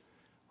forgive.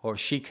 Or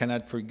she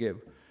cannot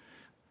forgive.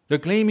 They're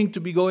claiming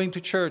to be going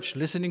to church,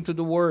 listening to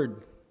the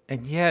word.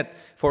 And yet,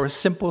 for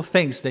simple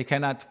things, they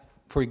cannot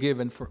forgive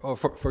and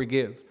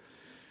forgive.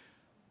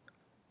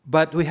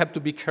 But we have to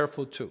be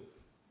careful too.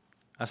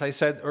 As I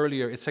said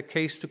earlier, it's a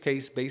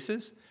case-to-case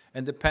basis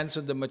and depends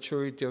on the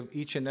maturity of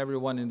each and every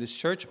one in this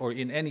church or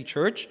in any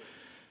church,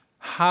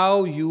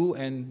 how you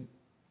and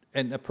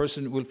a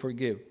person will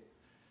forgive.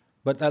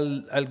 But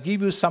I'll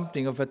give you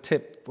something of a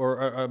tip or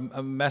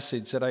a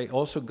message that I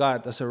also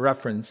got as a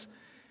reference.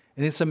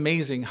 And it's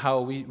amazing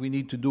how we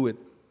need to do it.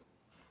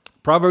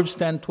 Proverbs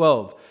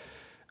 10:12.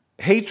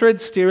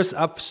 Hatred stirs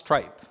up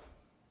strife.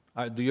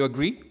 Do you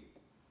agree?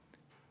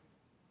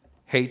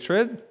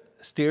 Hatred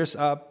stirs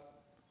up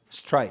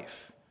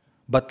strife,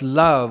 but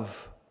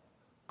love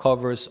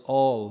covers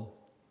all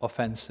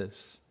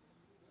offenses.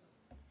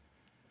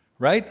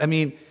 Right? I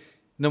mean,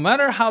 no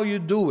matter how you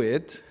do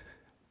it,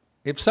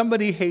 if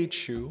somebody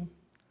hates you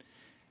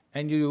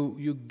and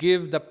you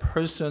give the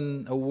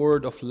person a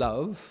word of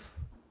love,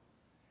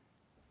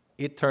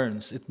 it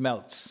turns, it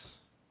melts.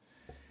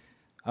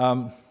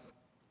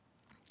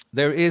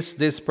 There is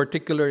this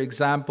particular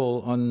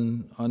example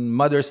on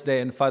Mother's Day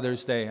and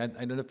Father's Day. I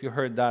don't know if you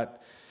heard that.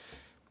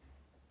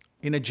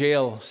 In a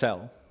jail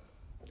cell.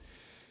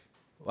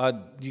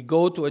 You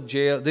go to a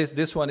jail.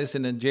 This one is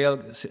in a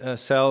jail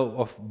cell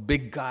of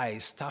big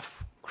guys,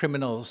 tough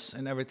criminals,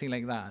 and everything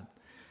like that.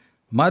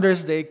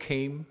 Mother's Day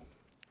came,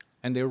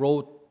 and they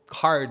wrote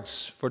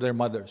cards for their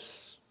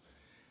mothers.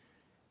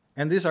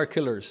 And these are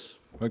killers,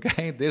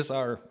 okay? These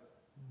are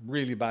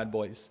really bad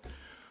boys.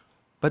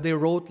 But they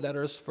wrote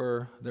letters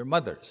for their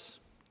mothers.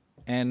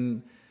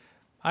 And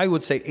I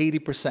would say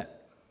 80%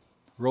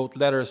 wrote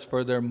letters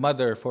for their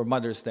mother for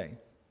Mother's Day.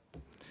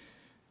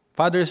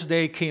 Father's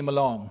Day came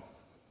along.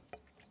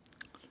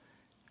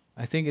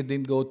 I think it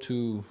didn't go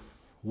to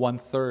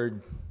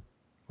 1/3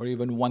 or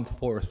even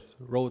 1/4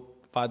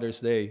 wrote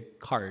Father's Day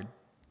card.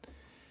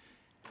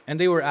 And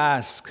they were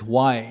asked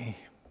why.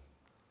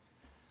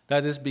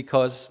 That is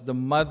because the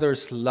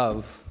mother's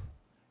love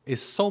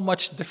is so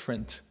much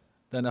different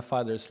than a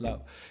father's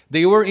love.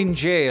 They were in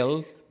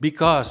jail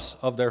because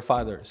of their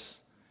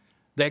fathers.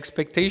 The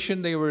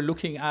expectation they were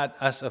looking at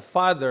as a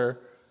father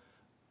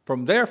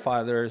from their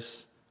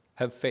fathers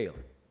have failed.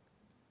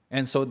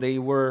 And so they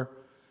were,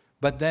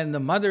 but then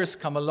the mothers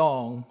come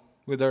along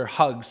with their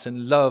hugs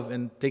and love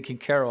and taking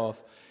care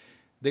of.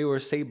 They were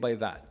saved by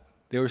that.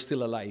 They were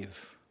still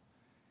alive.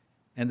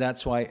 And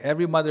that's why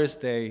every Mother's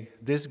Day,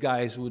 these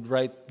guys would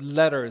write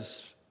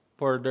letters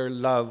for their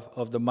love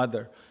of the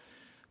mother.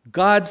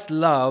 God's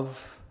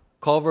love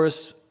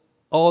covers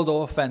all the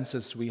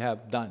offenses we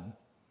have done,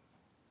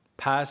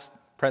 past,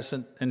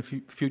 present, and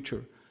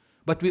future.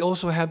 But we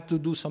also have to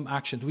do some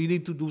actions. We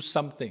need to do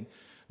something.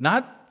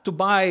 Not to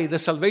buy the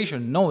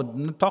salvation. No,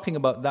 I'm not talking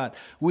about that.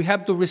 We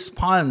have to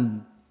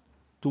respond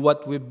to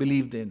what we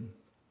believed in.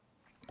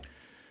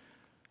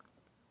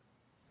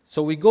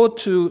 So we'll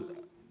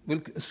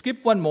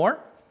skip one more.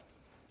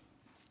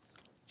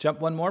 Jump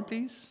one more,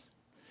 please.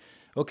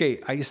 Okay,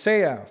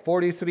 Isaiah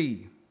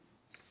 43.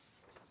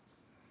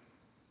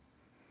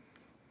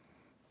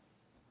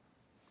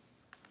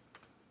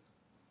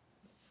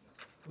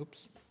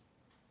 Oops.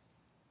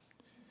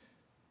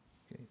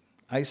 Okay.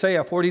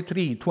 Isaiah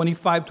 43,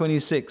 25,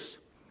 26.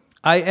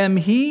 I am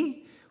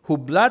he who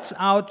blots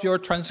out your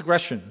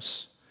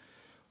transgressions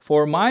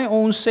for my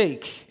own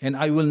sake, and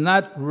I will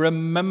not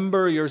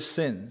remember your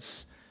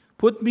sins.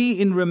 Put me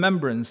in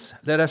remembrance.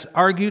 Let us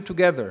argue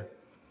together.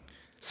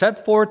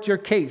 Set forth your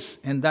case,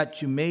 and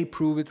that you may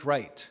prove it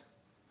right.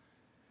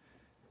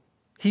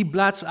 He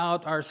blots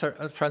out our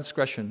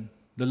transgression.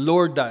 The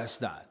Lord does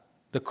that.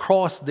 The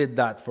cross did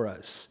that for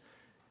us.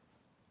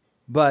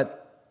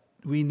 But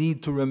we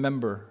need to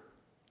remember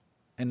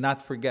and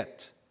not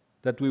forget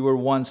that we were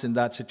once in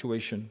that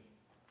situation.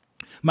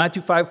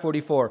 Matthew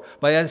 5:44.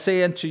 But I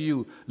say unto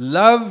you,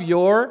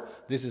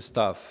 this is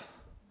tough.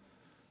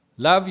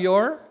 Love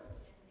your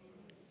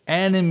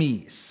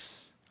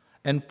enemies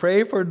and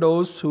pray for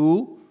those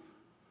who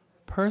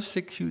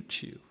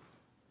persecute you.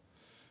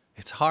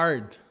 It's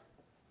hard.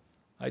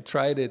 I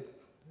tried it.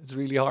 It's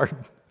really hard.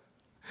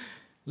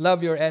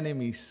 Love your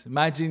enemies.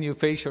 Imagine you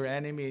face your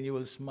enemy and you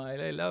will smile.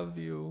 I love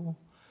you.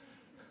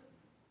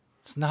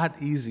 It's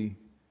not easy.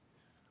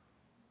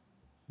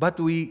 But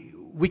we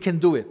can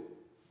do it.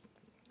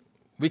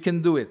 We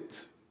can do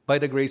it by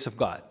the grace of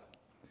God.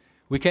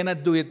 We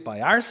cannot do it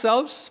by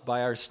ourselves,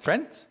 by our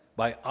strength,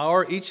 by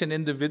our each and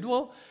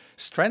individual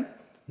strength.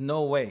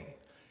 No way.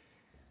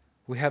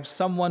 We have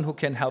someone who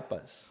can help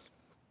us.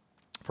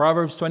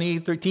 Proverbs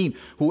 28:13.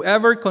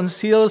 Whoever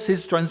conceals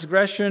his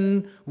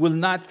transgression will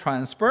not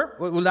prosper,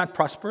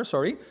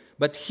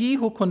 but he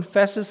who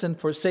confesses and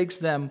forsakes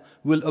them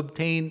will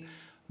obtain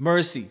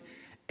mercy.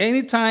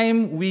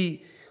 Anytime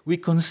we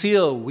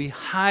conceal, we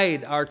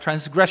hide our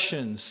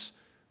transgressions,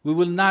 we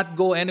will not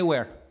go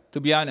anywhere,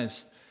 to be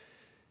honest.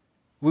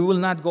 We will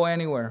not go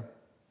anywhere.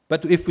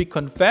 But if we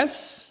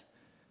confess,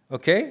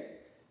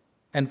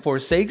 and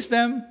forsakes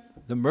them,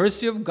 the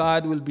mercy of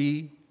God will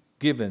be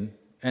given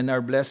and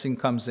our blessing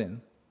comes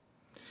in.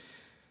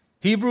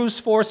 Hebrews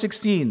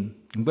 4:16.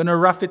 I'm going to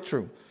rough it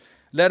through.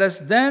 Let us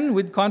then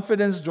with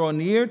confidence draw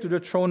near to the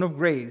throne of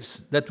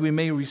grace, that we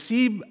may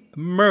receive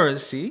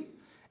mercy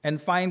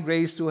and find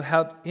grace to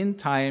help in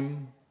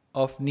time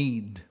of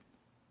need.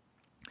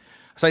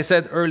 As I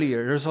said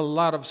earlier, there's a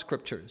lot of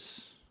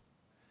scriptures.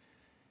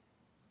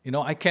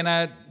 I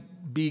cannot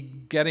be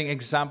getting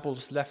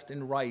examples left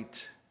and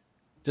right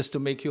just to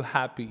make you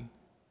happy.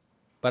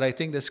 But I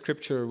think the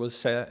scripture will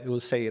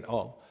say it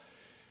all.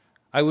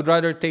 I would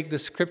rather take the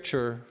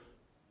scripture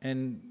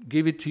and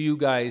give it to you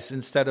guys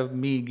instead of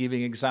me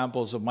giving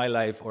examples of my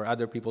life or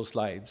other people's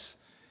lives.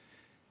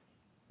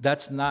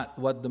 That's not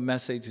what the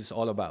message is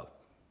all about.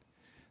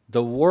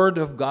 The Word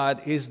of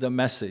God is the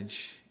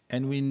message,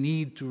 and we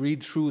need to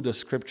read through the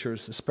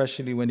scriptures,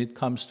 especially when it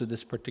comes to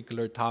this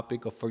particular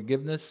topic of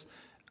forgiveness,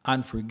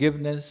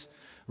 unforgiveness,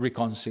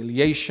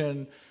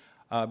 reconciliation,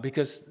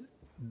 because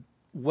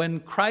when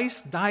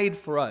Christ died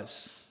for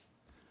us,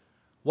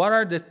 what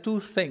are the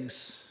two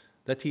things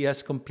that He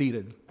has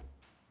completed?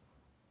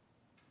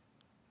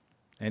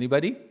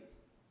 Anybody?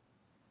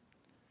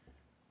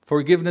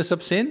 Forgiveness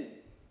of sin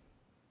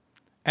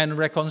and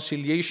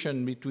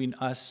reconciliation between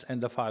us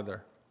and the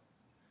Father.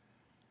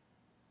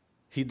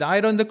 He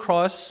died on the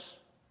cross,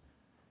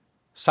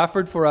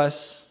 suffered for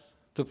us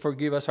to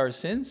forgive us our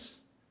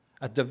sins.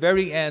 At the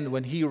very end,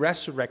 when He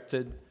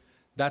resurrected,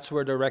 that's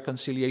where the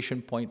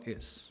reconciliation point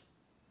is.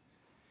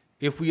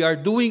 If we are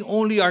doing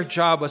only our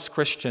job as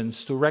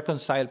Christians to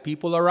reconcile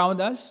people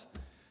around us,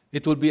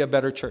 it will be a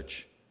better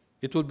church.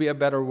 It will be a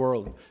better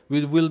world.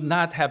 We will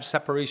not have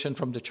separation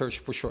from the church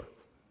for sure.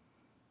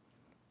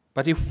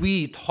 But if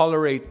we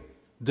tolerate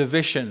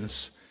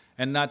divisions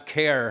and not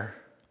care,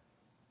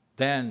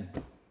 then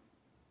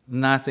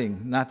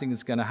nothing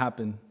is going to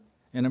happen.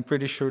 And I'm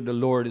pretty sure the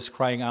Lord is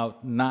crying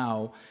out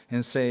now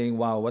and saying,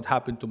 wow, what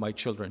happened to my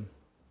children?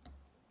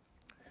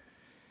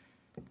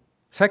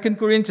 2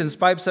 Corinthians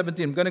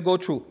 5:17, I'm going to go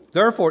through.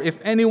 Therefore, if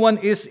anyone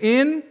is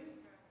in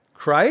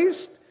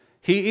Christ,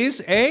 he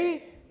is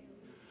a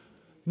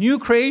new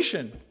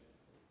creation.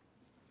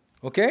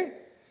 Okay?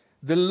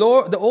 The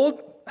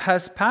old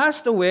has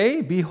passed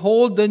away.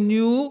 Behold, the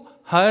new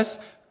has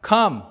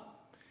come.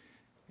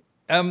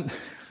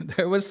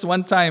 There was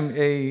one time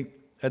a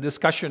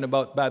discussion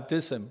about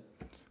baptism,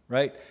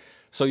 right?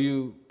 So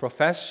you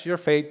profess your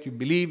faith, you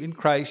believe in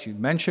Christ, you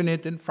mention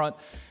it in front,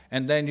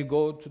 and then you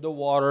go to the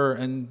water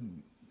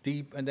and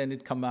deep, and then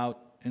it come out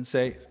and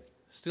say,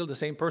 still the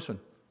same person.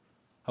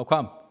 How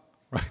come?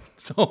 Right?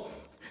 So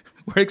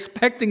we're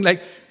expecting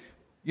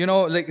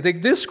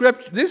Like this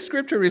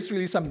scripture is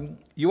really something.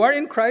 You are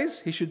in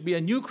Christ, he should be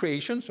a new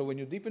creation. So when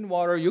you dip in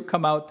water, you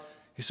come out,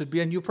 he should be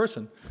a new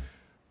person.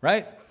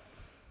 Right?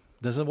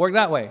 Doesn't work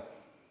that way.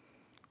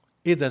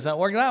 It doesn't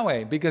work that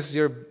way because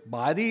your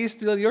body is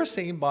still your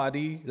same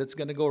body that's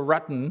going to go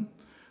rotten.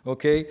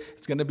 Okay?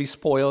 It's going to be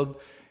spoiled.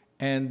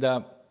 And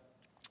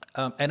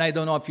I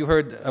don't know if you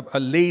heard a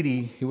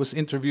lady, who was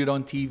interviewed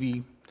on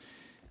TV,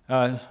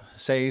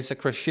 say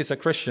she's a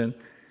Christian,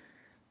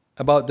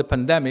 about the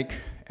pandemic.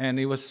 And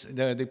it was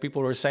the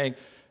people were saying,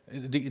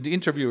 the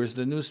interviewers,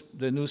 the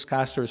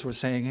newscasters were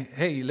saying,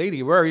 "Hey,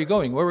 lady, where are you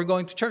going?" "Where are we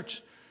going to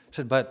church?" I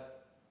said,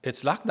 "But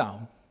it's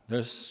lockdown.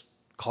 There's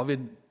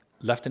COVID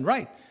left and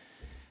right."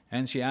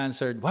 And she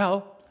answered,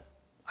 "Well,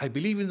 I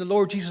believe in the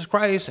Lord Jesus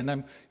Christ, and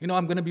I'm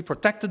going to be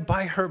protected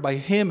by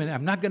him, and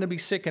I'm not going to be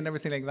sick and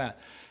everything like that."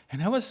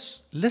 And I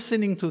was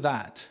listening to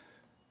that,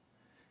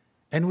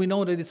 and we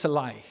know that it's a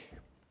lie.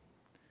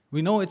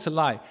 We know it's a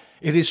lie.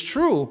 It is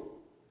true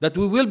that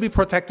we will be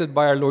protected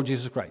by our Lord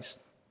Jesus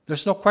Christ.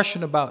 There's no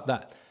question about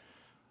that.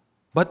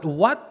 But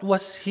what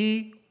was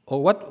he,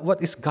 or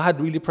what is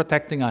God really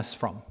protecting us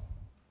from?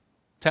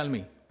 Tell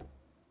me.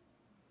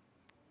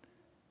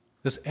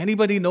 Does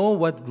anybody know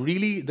what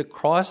really the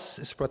cross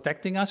is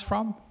protecting us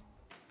from?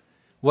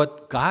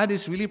 What God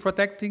is really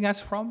protecting us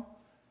from?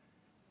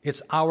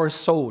 It's our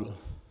soul,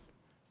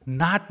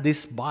 not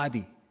this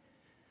body.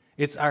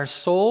 It's our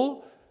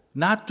soul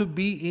not to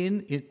be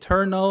in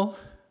eternal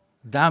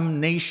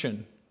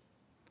damnation.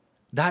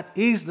 That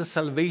is the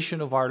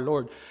salvation of our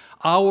Lord.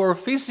 Our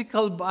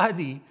physical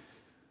body,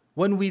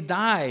 when we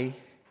die,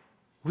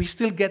 we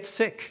still get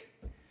sick.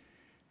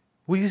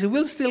 We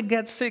will still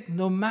get sick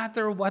no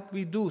matter what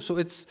we do. So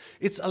it's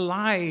a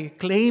lie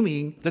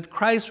claiming that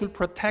Christ will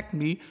protect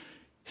me.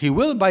 He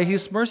will, by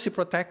His mercy,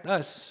 protect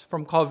us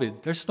from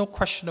COVID. There's no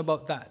question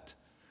about that.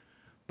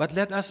 But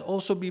let us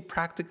also be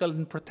practical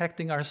in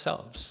protecting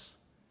ourselves.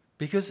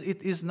 Because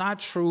it is not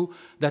true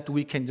that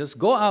we can just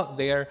go out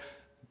there,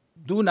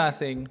 do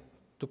nothing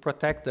to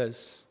protect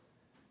us.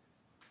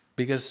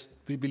 Because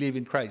we believe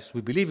in Christ.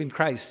 We believe in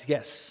Christ,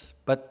 yes.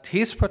 But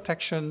His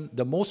protection,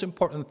 the most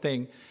important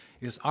thing,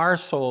 is our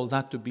soul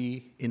not to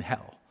be in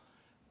hell.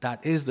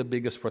 That is the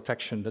biggest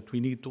protection that we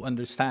need to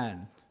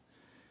understand.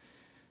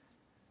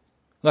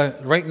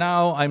 Right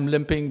now, I'm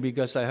limping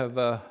because I have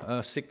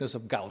a sickness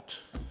of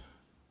gout.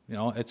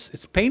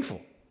 It's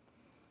painful.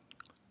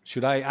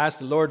 Should I ask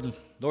the Lord,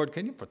 "Lord,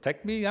 can you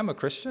protect me? I'm a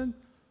Christian."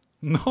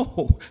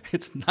 No,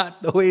 it's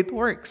not the way it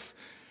works.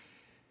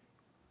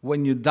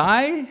 When you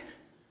die,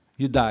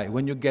 you die.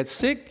 When you get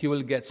sick, you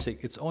will get sick.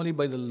 It's only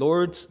by the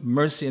Lord's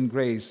mercy and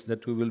grace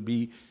that we will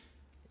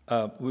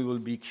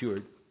be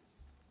cured.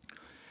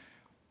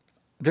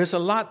 There's a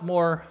lot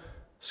more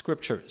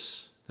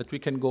scriptures that we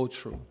can go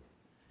through.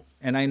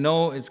 And I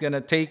know it's going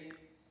to take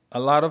a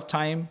lot of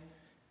time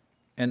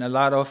and a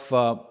lot of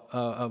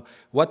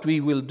what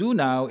we will do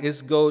now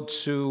is go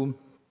to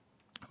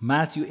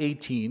Matthew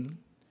 18.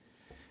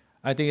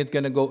 I think it's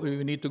going to go,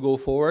 we need to go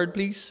forward,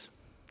 please.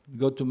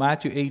 Go to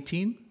Matthew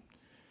 18.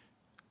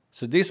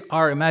 So these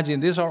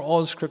are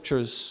all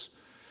scriptures.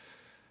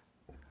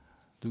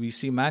 Do we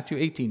see Matthew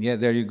 18? Yeah,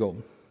 there you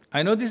go.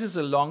 I know this is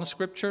a long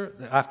scripture.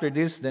 After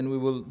this, then we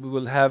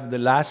will have the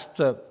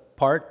last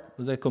part,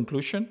 the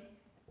conclusion.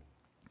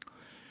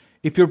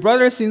 If your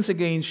brother sins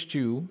against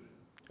you,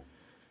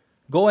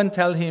 go and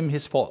tell him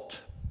his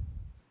fault.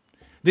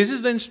 This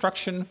is the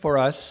instruction for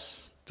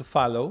us to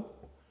follow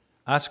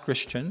as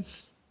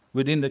Christians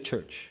within the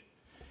church.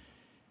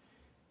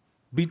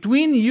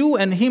 Between you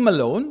and him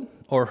alone,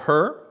 or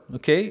her,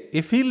 okay,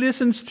 if he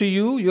listens to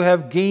you, you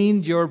have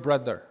gained your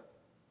brother.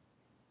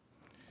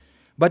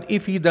 But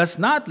if he does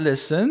not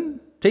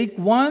listen, take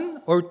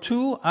one or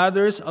two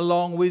others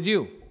along with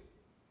you.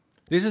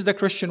 This is the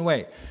Christian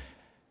way.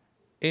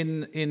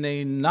 In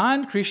a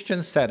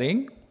non-Christian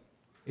setting,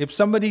 if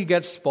somebody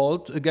gets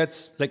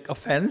like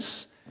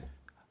offense,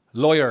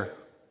 lawyer,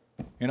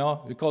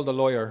 we call the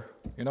lawyer.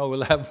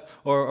 We'll have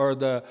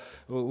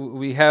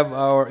we have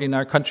in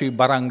our country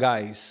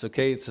barangays.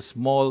 Okay, it's a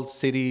small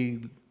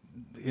city,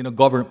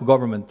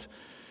 government.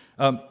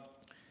 But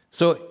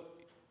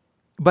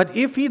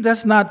if he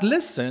does not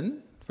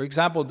listen, for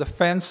example, the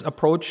first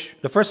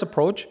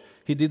approach,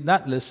 he did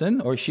not listen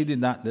or she did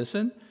not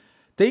listen,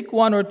 take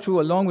one or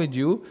two along with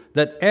you,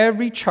 that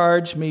every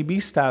charge may be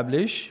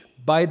established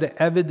by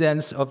the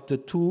evidence of the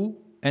 2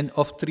 and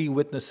of 3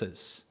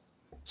 witnesses.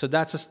 So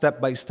that's a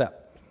step by step.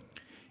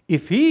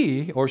 If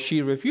he or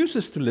she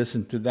refuses to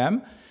listen to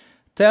them,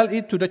 tell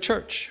it to the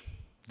church.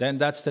 Then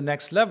that's the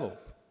next level.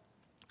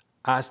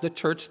 Ask the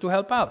church to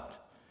help out.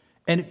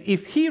 And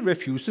if he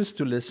refuses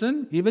to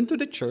listen, even to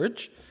the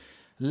church,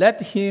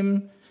 let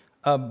him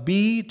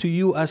be to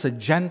you as a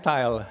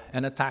Gentile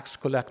and a tax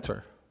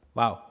collector.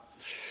 Wow.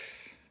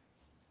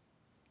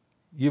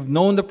 You've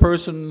known the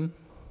person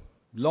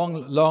long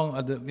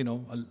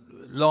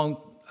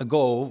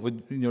ago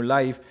in your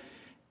life,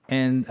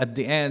 and at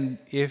the end,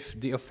 if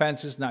the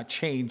offense is not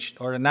changed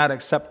or not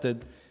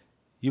accepted,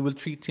 you will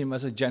treat him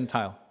as a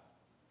Gentile.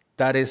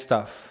 That is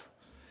tough.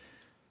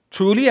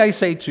 Truly I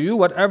say to you,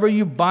 whatever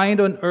you bind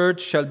on earth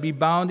shall be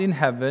bound in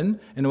heaven,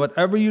 and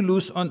whatever you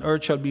loose on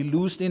earth shall be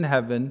loosed in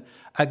heaven.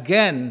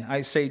 Again,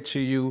 I say to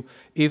you,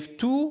 if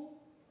two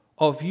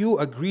of you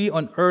agree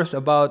on earth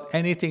about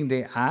anything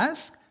they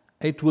ask,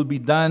 it will be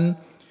done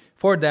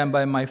for them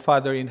by my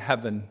Father in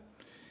heaven.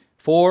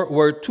 For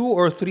where two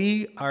or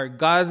three are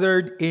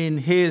gathered in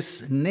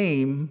his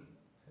name,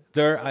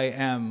 there I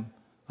am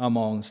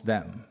amongst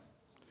them.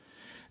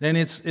 Then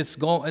it's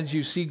go, as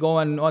you see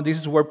going on, this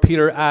is where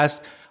Peter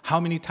asked, how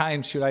many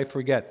times should I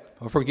forget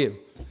or forgive?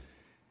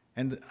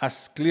 And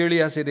as clearly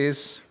as it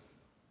is,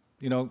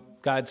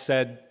 God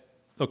said,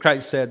 or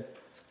Christ said,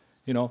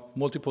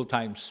 multiple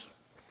times.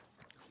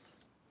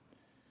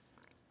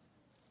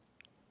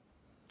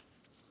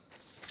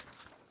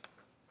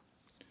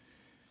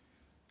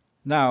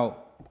 Now,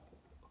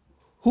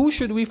 who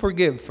should we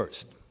forgive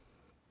first?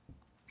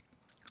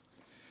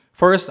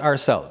 First,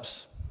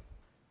 ourselves.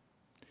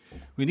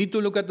 We need to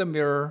look at the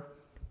mirror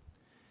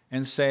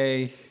and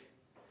say,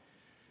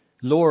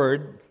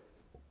 Lord,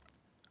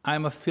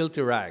 I'm a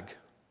filthy rag.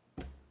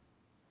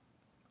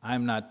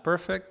 I'm not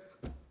perfect.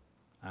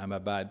 I'm a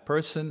bad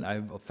person.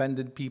 I've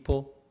offended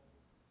people.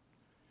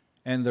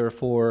 And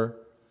therefore,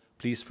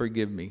 please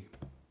forgive me.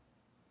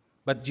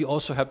 But you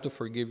also have to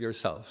forgive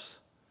yourselves.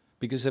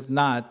 Because if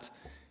not,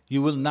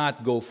 you will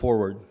not go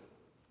forward.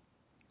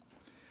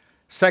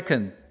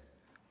 Second,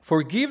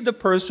 forgive the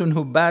person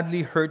who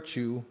badly hurt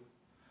you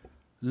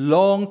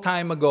long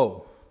time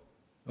ago.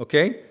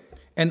 Okay?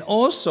 And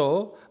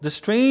also the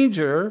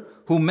stranger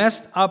who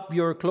messed up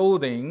your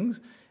clothing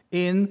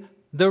in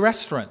the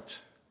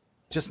restaurant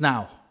just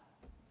now.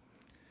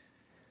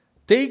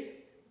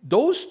 Take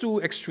those two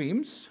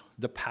extremes,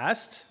 the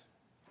past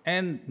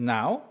and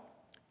now,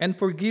 and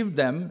forgive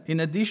them in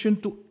addition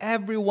to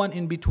everyone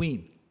in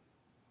between.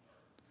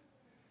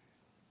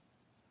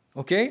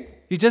 Okay?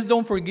 You just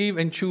don't forgive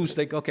and choose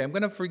like, okay, I'm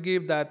going to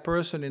forgive that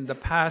person in the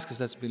past because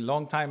that's been a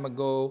long time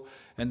ago,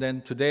 and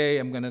then today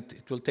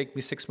it will take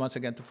me 6 months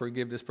again to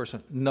forgive this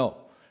person. No,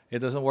 it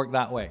doesn't work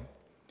that way.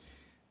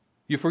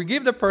 You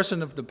forgive the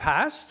person of the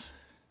past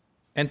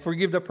and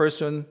forgive the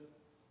person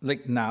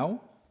like now.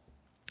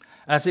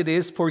 As it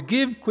is,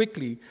 forgive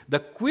quickly. The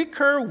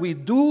quicker we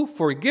do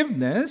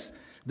forgiveness,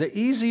 the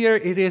easier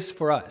it is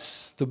for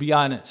us, to be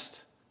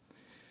honest.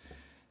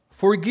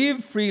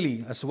 Forgive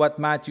freely, as what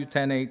Matthew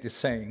 10:8 is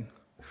saying.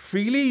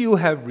 Freely you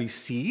have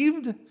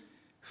received,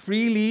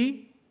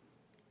 freely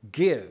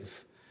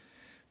give.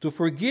 To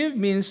forgive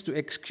means to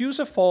excuse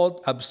a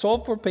fault,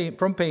 absolve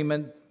from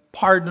payment,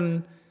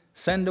 pardon,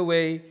 send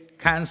away,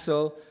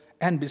 cancel,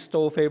 and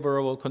bestow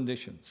favorable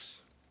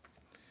conditions.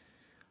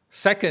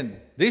 Second,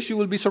 this you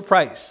will be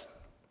surprised.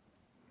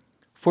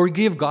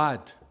 Forgive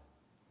God.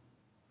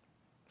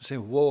 Say,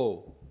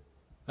 whoa,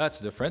 that's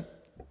different.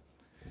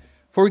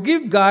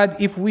 Forgive God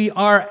if we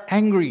are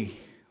angry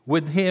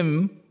with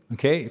Him.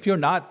 Okay, if you're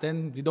not,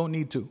 then you don't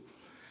need to.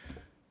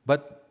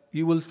 But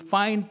you will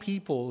find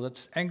people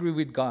that's angry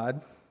with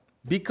God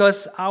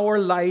because our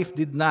life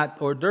did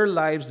not, or their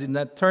lives did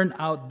not turn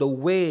out the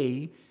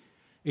way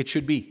it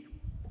should be.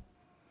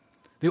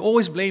 They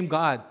always blame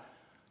God.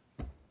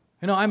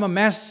 I'm a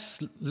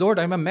mess. Lord,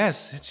 I'm a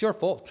mess. It's your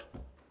fault.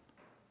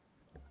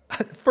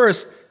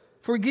 First,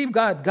 forgive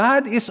God.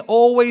 God is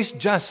always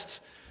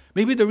just.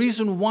 Maybe the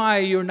reason why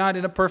you're not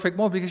in a perfect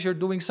mode because you're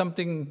doing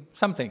something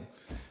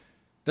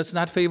that's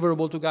not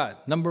favorable to God.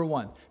 Number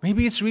one.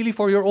 Maybe it's really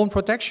for your own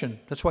protection.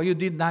 That's why you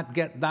did not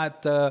get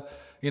that,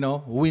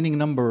 winning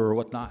number or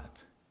whatnot.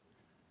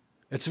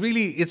 It's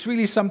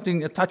really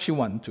something, a touchy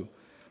one too.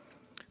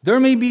 There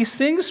may be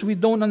things we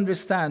don't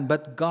understand,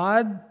 but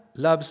God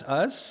loves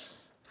us,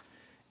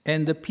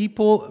 and the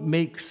people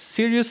make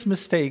serious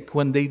mistake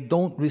when they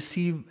don't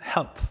receive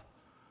help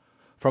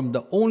from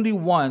the only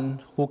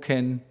one who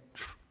can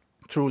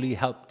truly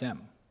help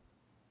them.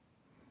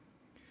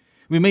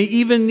 We may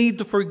even need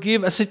to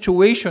forgive a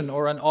situation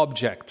or an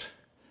object.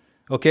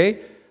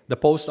 Okay? The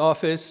post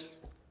office,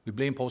 we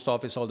blame post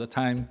office all the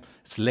time.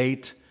 It's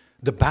late.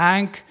 The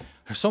bank,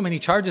 there's so many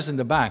charges in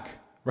the bank,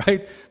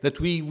 right? That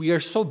we are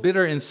so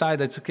bitter inside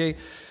that's okay.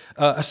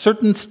 A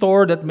certain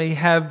store that may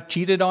have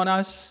cheated on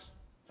us.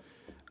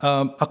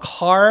 A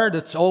car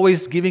that's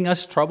always giving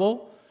us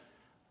trouble.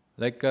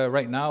 Like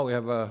right now, we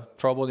have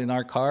trouble in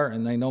our car,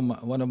 and I know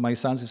one of my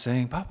sons is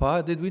saying,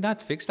 Papa, did we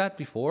not fix that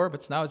before?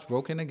 But now it's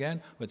broken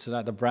again. But it's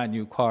not a brand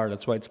new car.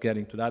 That's why it's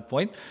getting to that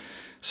point.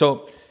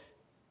 So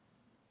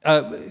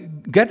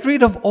get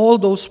rid of all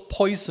those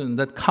poison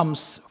that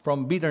comes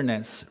from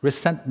bitterness,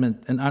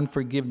 resentment, and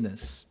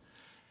unforgiveness.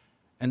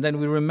 And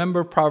then we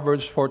remember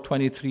Proverbs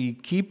 4:23,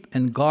 keep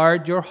and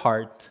guard your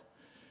heart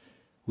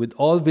with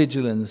all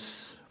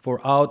vigilance, for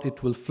out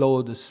it will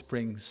flow the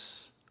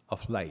springs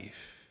of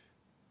life.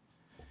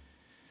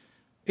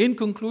 In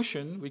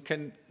conclusion, we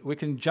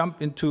can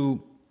jump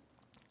into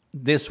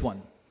this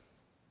one.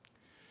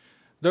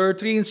 There are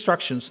 3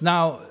 instructions.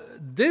 Now,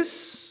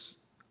 this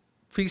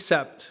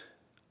precept,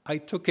 I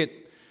took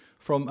it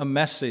from a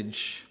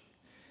message.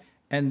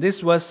 And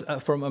this was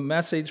from a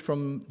message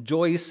from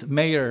Joyce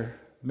Meyer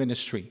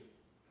Ministry.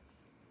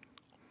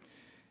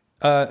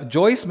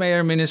 Joyce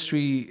Meyer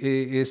Ministry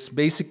is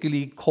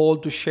basically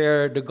called to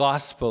share the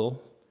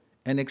gospel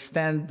and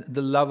extend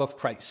the love of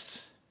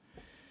Christ.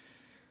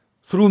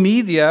 Through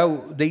media,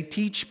 they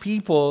teach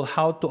people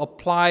how to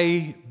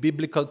apply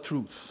biblical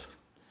truth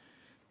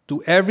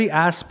to every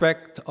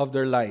aspect of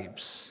their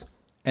lives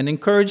and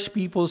encourage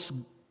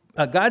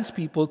God's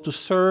people to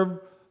serve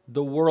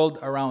the world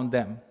around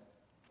them.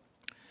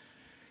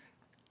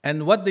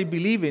 And what they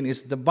believe in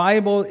is the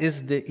Bible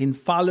is the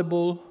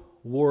infallible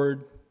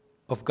Word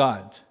of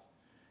God,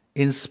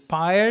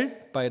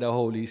 inspired by the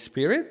Holy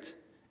Spirit,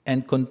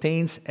 and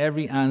contains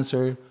every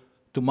answer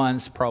to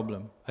man's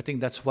problem. I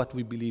think that's what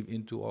we believe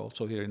into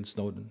also here in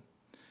Snowdon,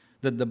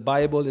 that the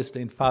Bible is the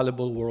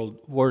infallible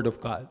Word of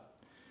God.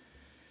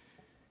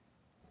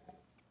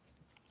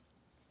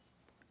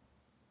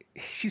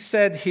 She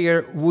said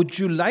here, would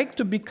you like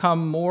to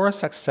become more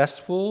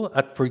successful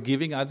at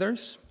forgiving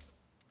others?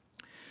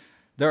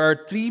 There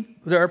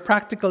are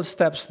practical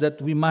steps that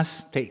we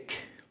must take.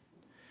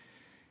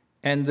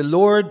 And the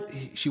Lord,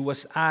 she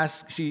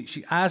asked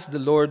the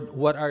Lord,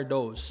 what are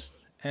those?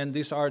 And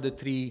these are the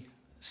 3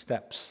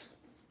 steps.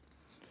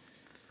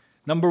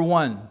 Number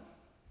 1,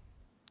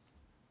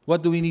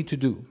 what do we need to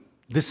do?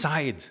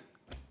 Decide.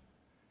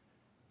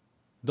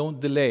 Don't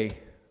delay.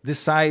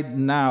 Decide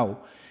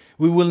now.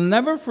 We will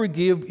never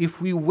forgive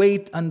if we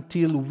wait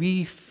until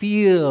we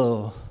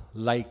feel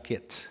like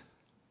it.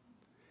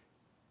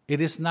 It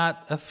is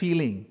not a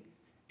feeling.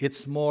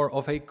 It's more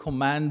of a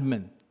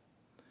commandment.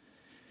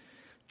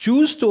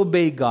 Choose to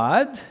obey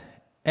God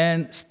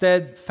and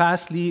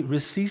steadfastly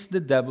resist the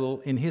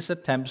devil in his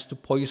attempts to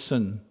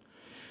poison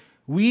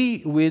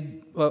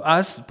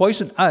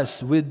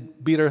us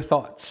with bitter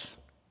thoughts.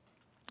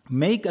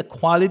 Make a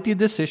quality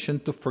decision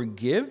to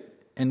forgive,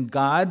 and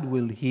God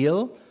will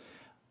heal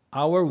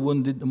our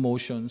wounded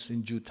emotions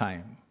in due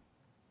time.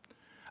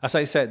 As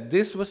I said,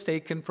 this was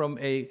taken from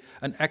an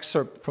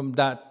excerpt from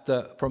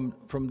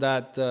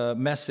that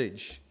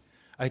message.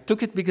 I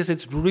took it because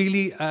it's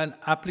really an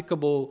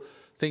applicable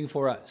thing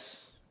for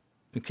us,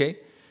 okay?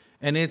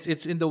 And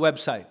it's in the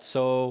website,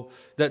 so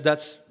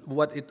that's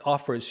what it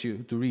offers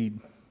you to read.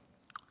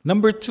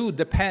 Number 2,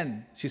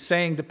 depend. She's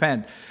saying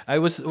depend. I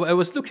was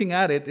looking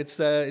at it. It's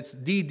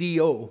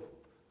DDO,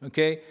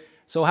 okay?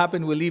 So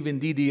happened we live in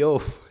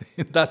DDO,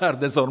 in Dalar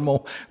de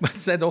Sormo, but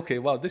said, okay,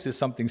 wow, this is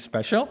something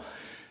special.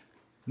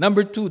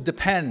 Number 2,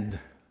 depend.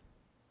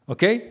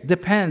 Okay?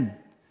 Depend.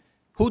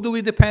 Who do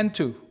we depend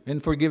to in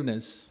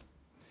forgiveness?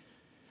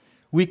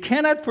 We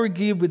cannot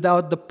forgive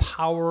without the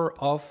power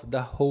of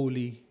the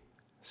Holy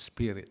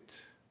Spirit.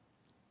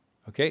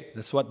 Okay?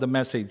 That's what the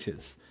message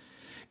is.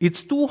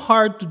 It's too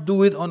hard to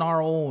do it on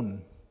our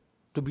own,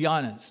 to be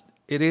honest.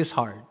 It is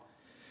hard.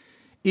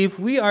 If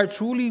we are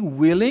truly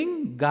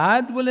willing,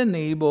 God will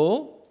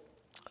enable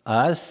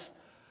us,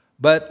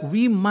 but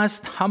we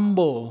must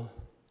humble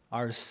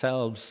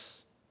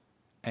ourselves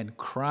and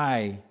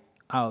cry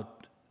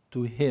out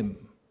to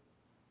Him.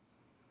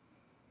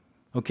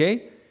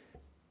 Okay?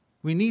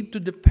 We need to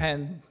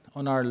depend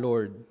on our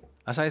Lord.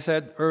 As I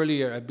said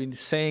earlier, I've been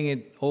saying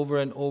it over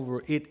and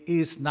over, it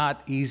is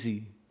not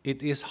easy.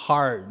 It is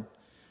hard.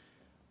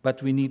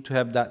 But we need to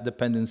have that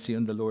dependency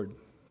on the Lord.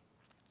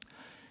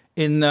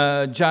 In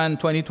John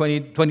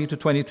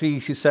 20:20-23,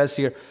 she says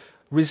here,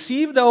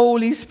 receive the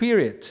Holy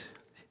Spirit.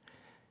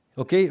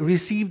 Okay,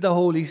 receive the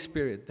Holy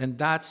Spirit. And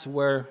that's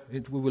where we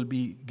will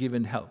be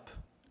given help.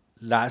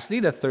 Lastly,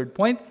 the 3rd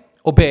point,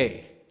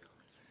 obey.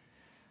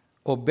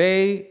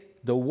 Obey.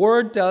 The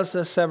Word tells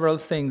us several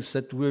things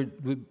that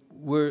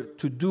we're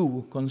to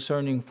do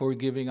concerning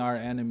forgiving our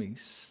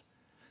enemies.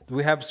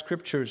 We have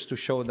scriptures to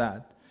show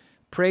that.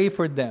 Pray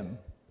for them.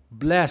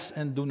 Bless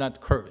and do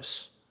not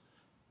curse.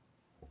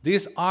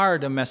 These are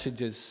the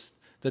messages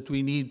that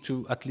we need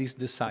to at least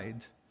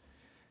decide.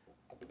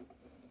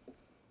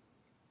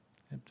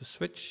 I have to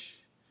switch.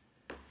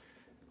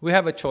 We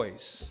have a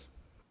choice.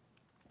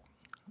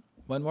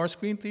 One more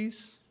screen,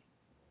 please.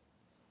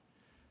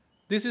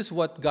 This is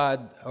what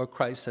God or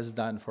Christ has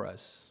done for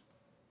us.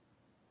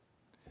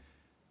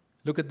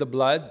 Look at the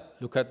blood,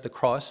 look at the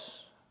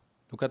cross,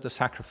 look at the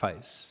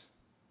sacrifice.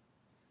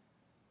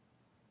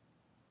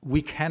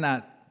 We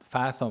cannot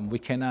fathom, we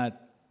cannot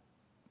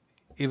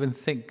even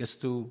think as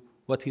to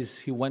what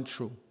he went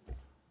through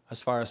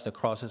as far as the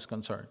cross is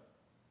concerned.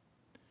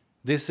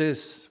 This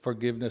is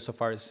forgiveness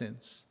of our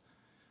sins.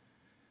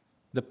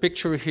 The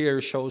picture here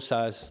shows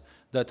us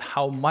that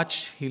how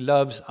much He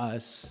loves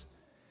us,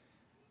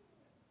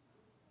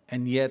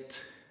 and yet,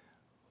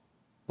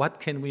 why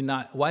can we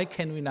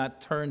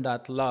not turn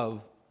that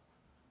love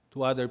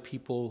to other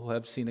people who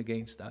have sinned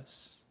against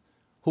us?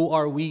 Who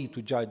are we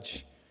to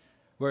judge?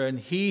 Wherein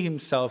He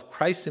Himself,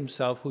 Christ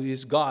Himself, who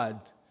is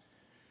God,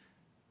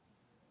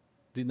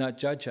 did not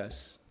judge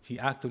us. He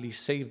actually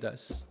saved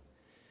us.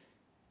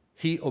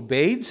 He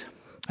obeyed.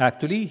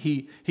 Actually,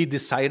 he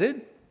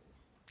decided.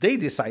 They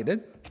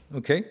decided.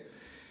 Okay?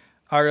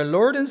 Our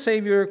Lord and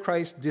Savior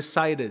Christ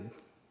decided.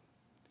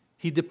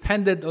 He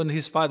depended on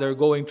His Father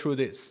going through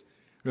this.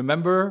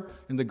 Remember,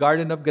 in the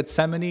Garden of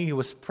Gethsemane, He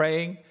was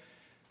praying,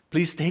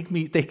 Please take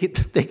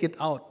it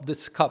out,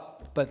 this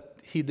cup. But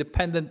he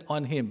depended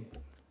on him.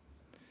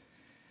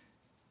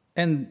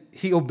 And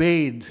he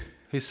obeyed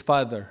his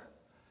father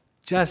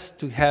just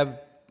to have,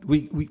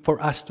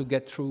 for us to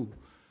get through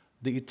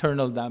the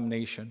eternal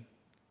damnation.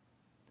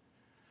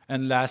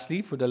 And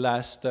lastly, for the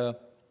last,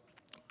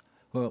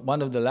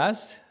 one of the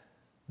last,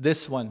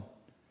 this one.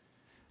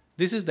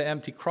 This is the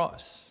empty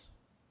cross.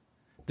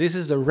 This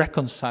is the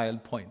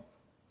reconciled point.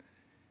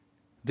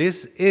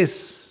 This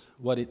is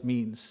what it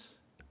means.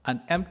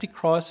 An empty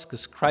cross,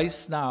 because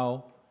Christ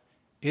now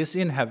is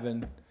in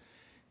heaven,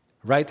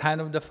 right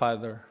hand of the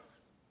Father,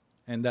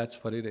 and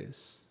that's what it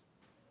is.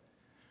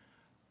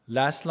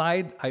 Last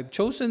slide, I've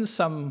chosen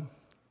some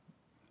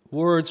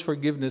words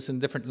forgiveness in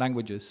different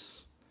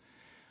languages.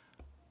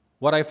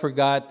 What I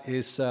forgot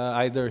is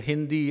either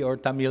Hindi or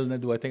Tamil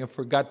Nadu. I think I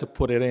forgot to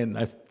put it in.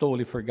 I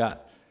totally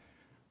forgot.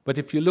 But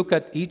if you look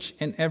at each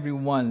and every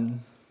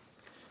one,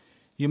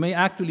 you may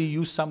actually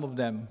use some of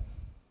them.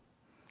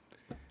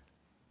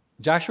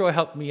 Joshua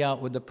helped me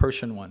out with the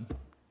Persian one.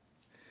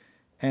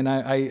 And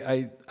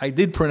I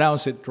did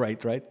pronounce it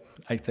right?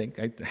 I think.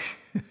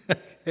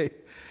 Okay.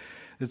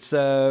 It's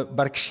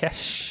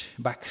bakshesh.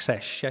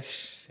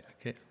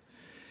 Okay.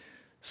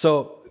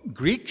 So,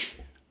 Greek,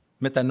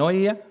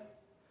 metanoia.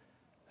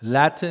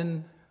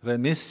 Latin,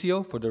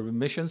 remissio, for the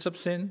remissions of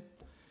sin.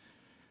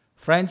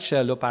 French,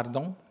 le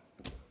pardon.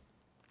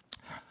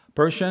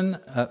 Persian,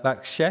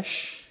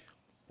 bakshesh.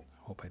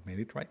 Hope I made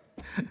it right.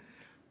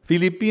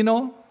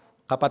 Filipino,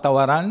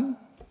 kapatawaran.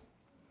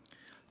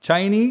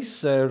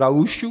 Chinese,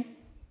 raushu.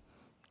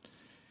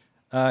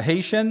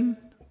 Haitian,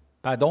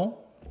 pardon.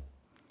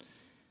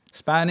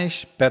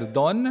 Spanish,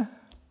 perdón.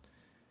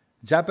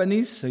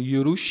 Japanese,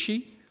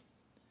 yurushi.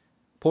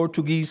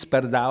 Portuguese,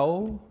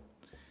 perdão.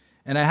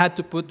 And I had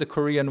to put the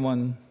Korean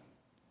one,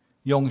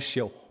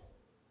 yongshyo.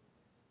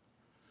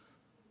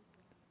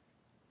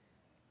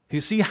 You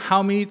see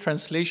how many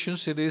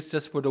translations it is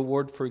just for the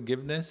word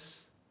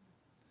forgiveness?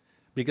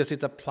 Because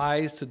it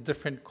applies to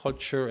different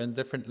culture and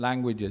different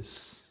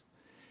languages.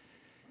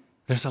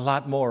 There's a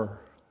lot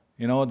more.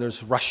 You know,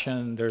 there's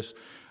Russian,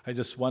 I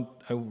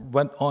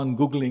went on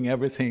Googling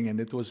everything, and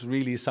it was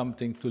really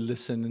something to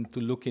listen and to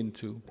look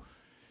into.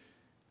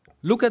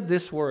 Look at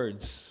these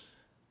words.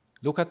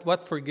 Look at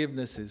what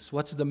forgiveness is.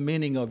 What's the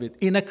meaning of it?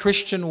 In a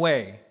Christian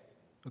way.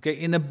 Okay,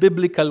 in a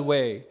biblical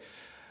way.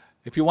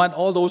 If you want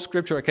all those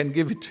scripture, I can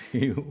give it to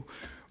you.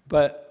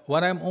 But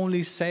what I'm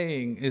only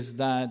saying is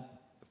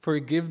that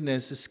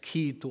forgiveness is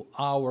key to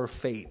our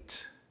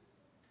faith.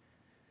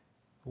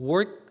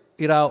 Work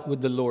it out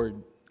with the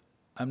Lord.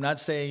 I'm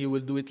not saying you will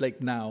do it like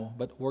now,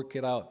 but work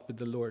it out with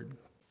the Lord.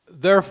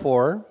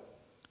 Therefore,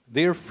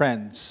 dear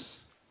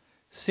friends,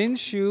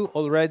 since you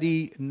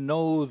already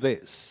know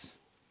this,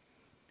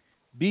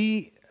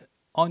 be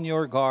on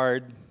your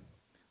guard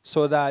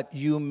so that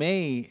you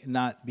may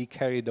not be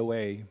carried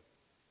away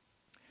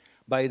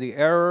by the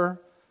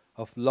error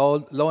of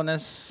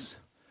lawless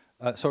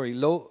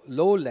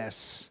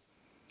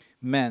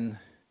men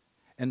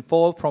and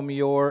fall from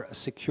your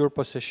secure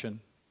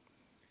position,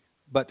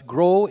 but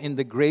grow in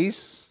the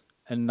grace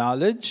and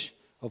knowledge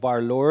of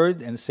our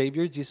Lord and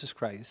Savior Jesus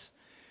Christ.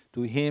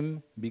 To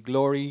him be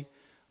glory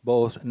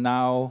both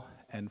now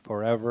and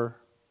forever.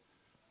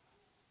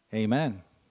 Amen.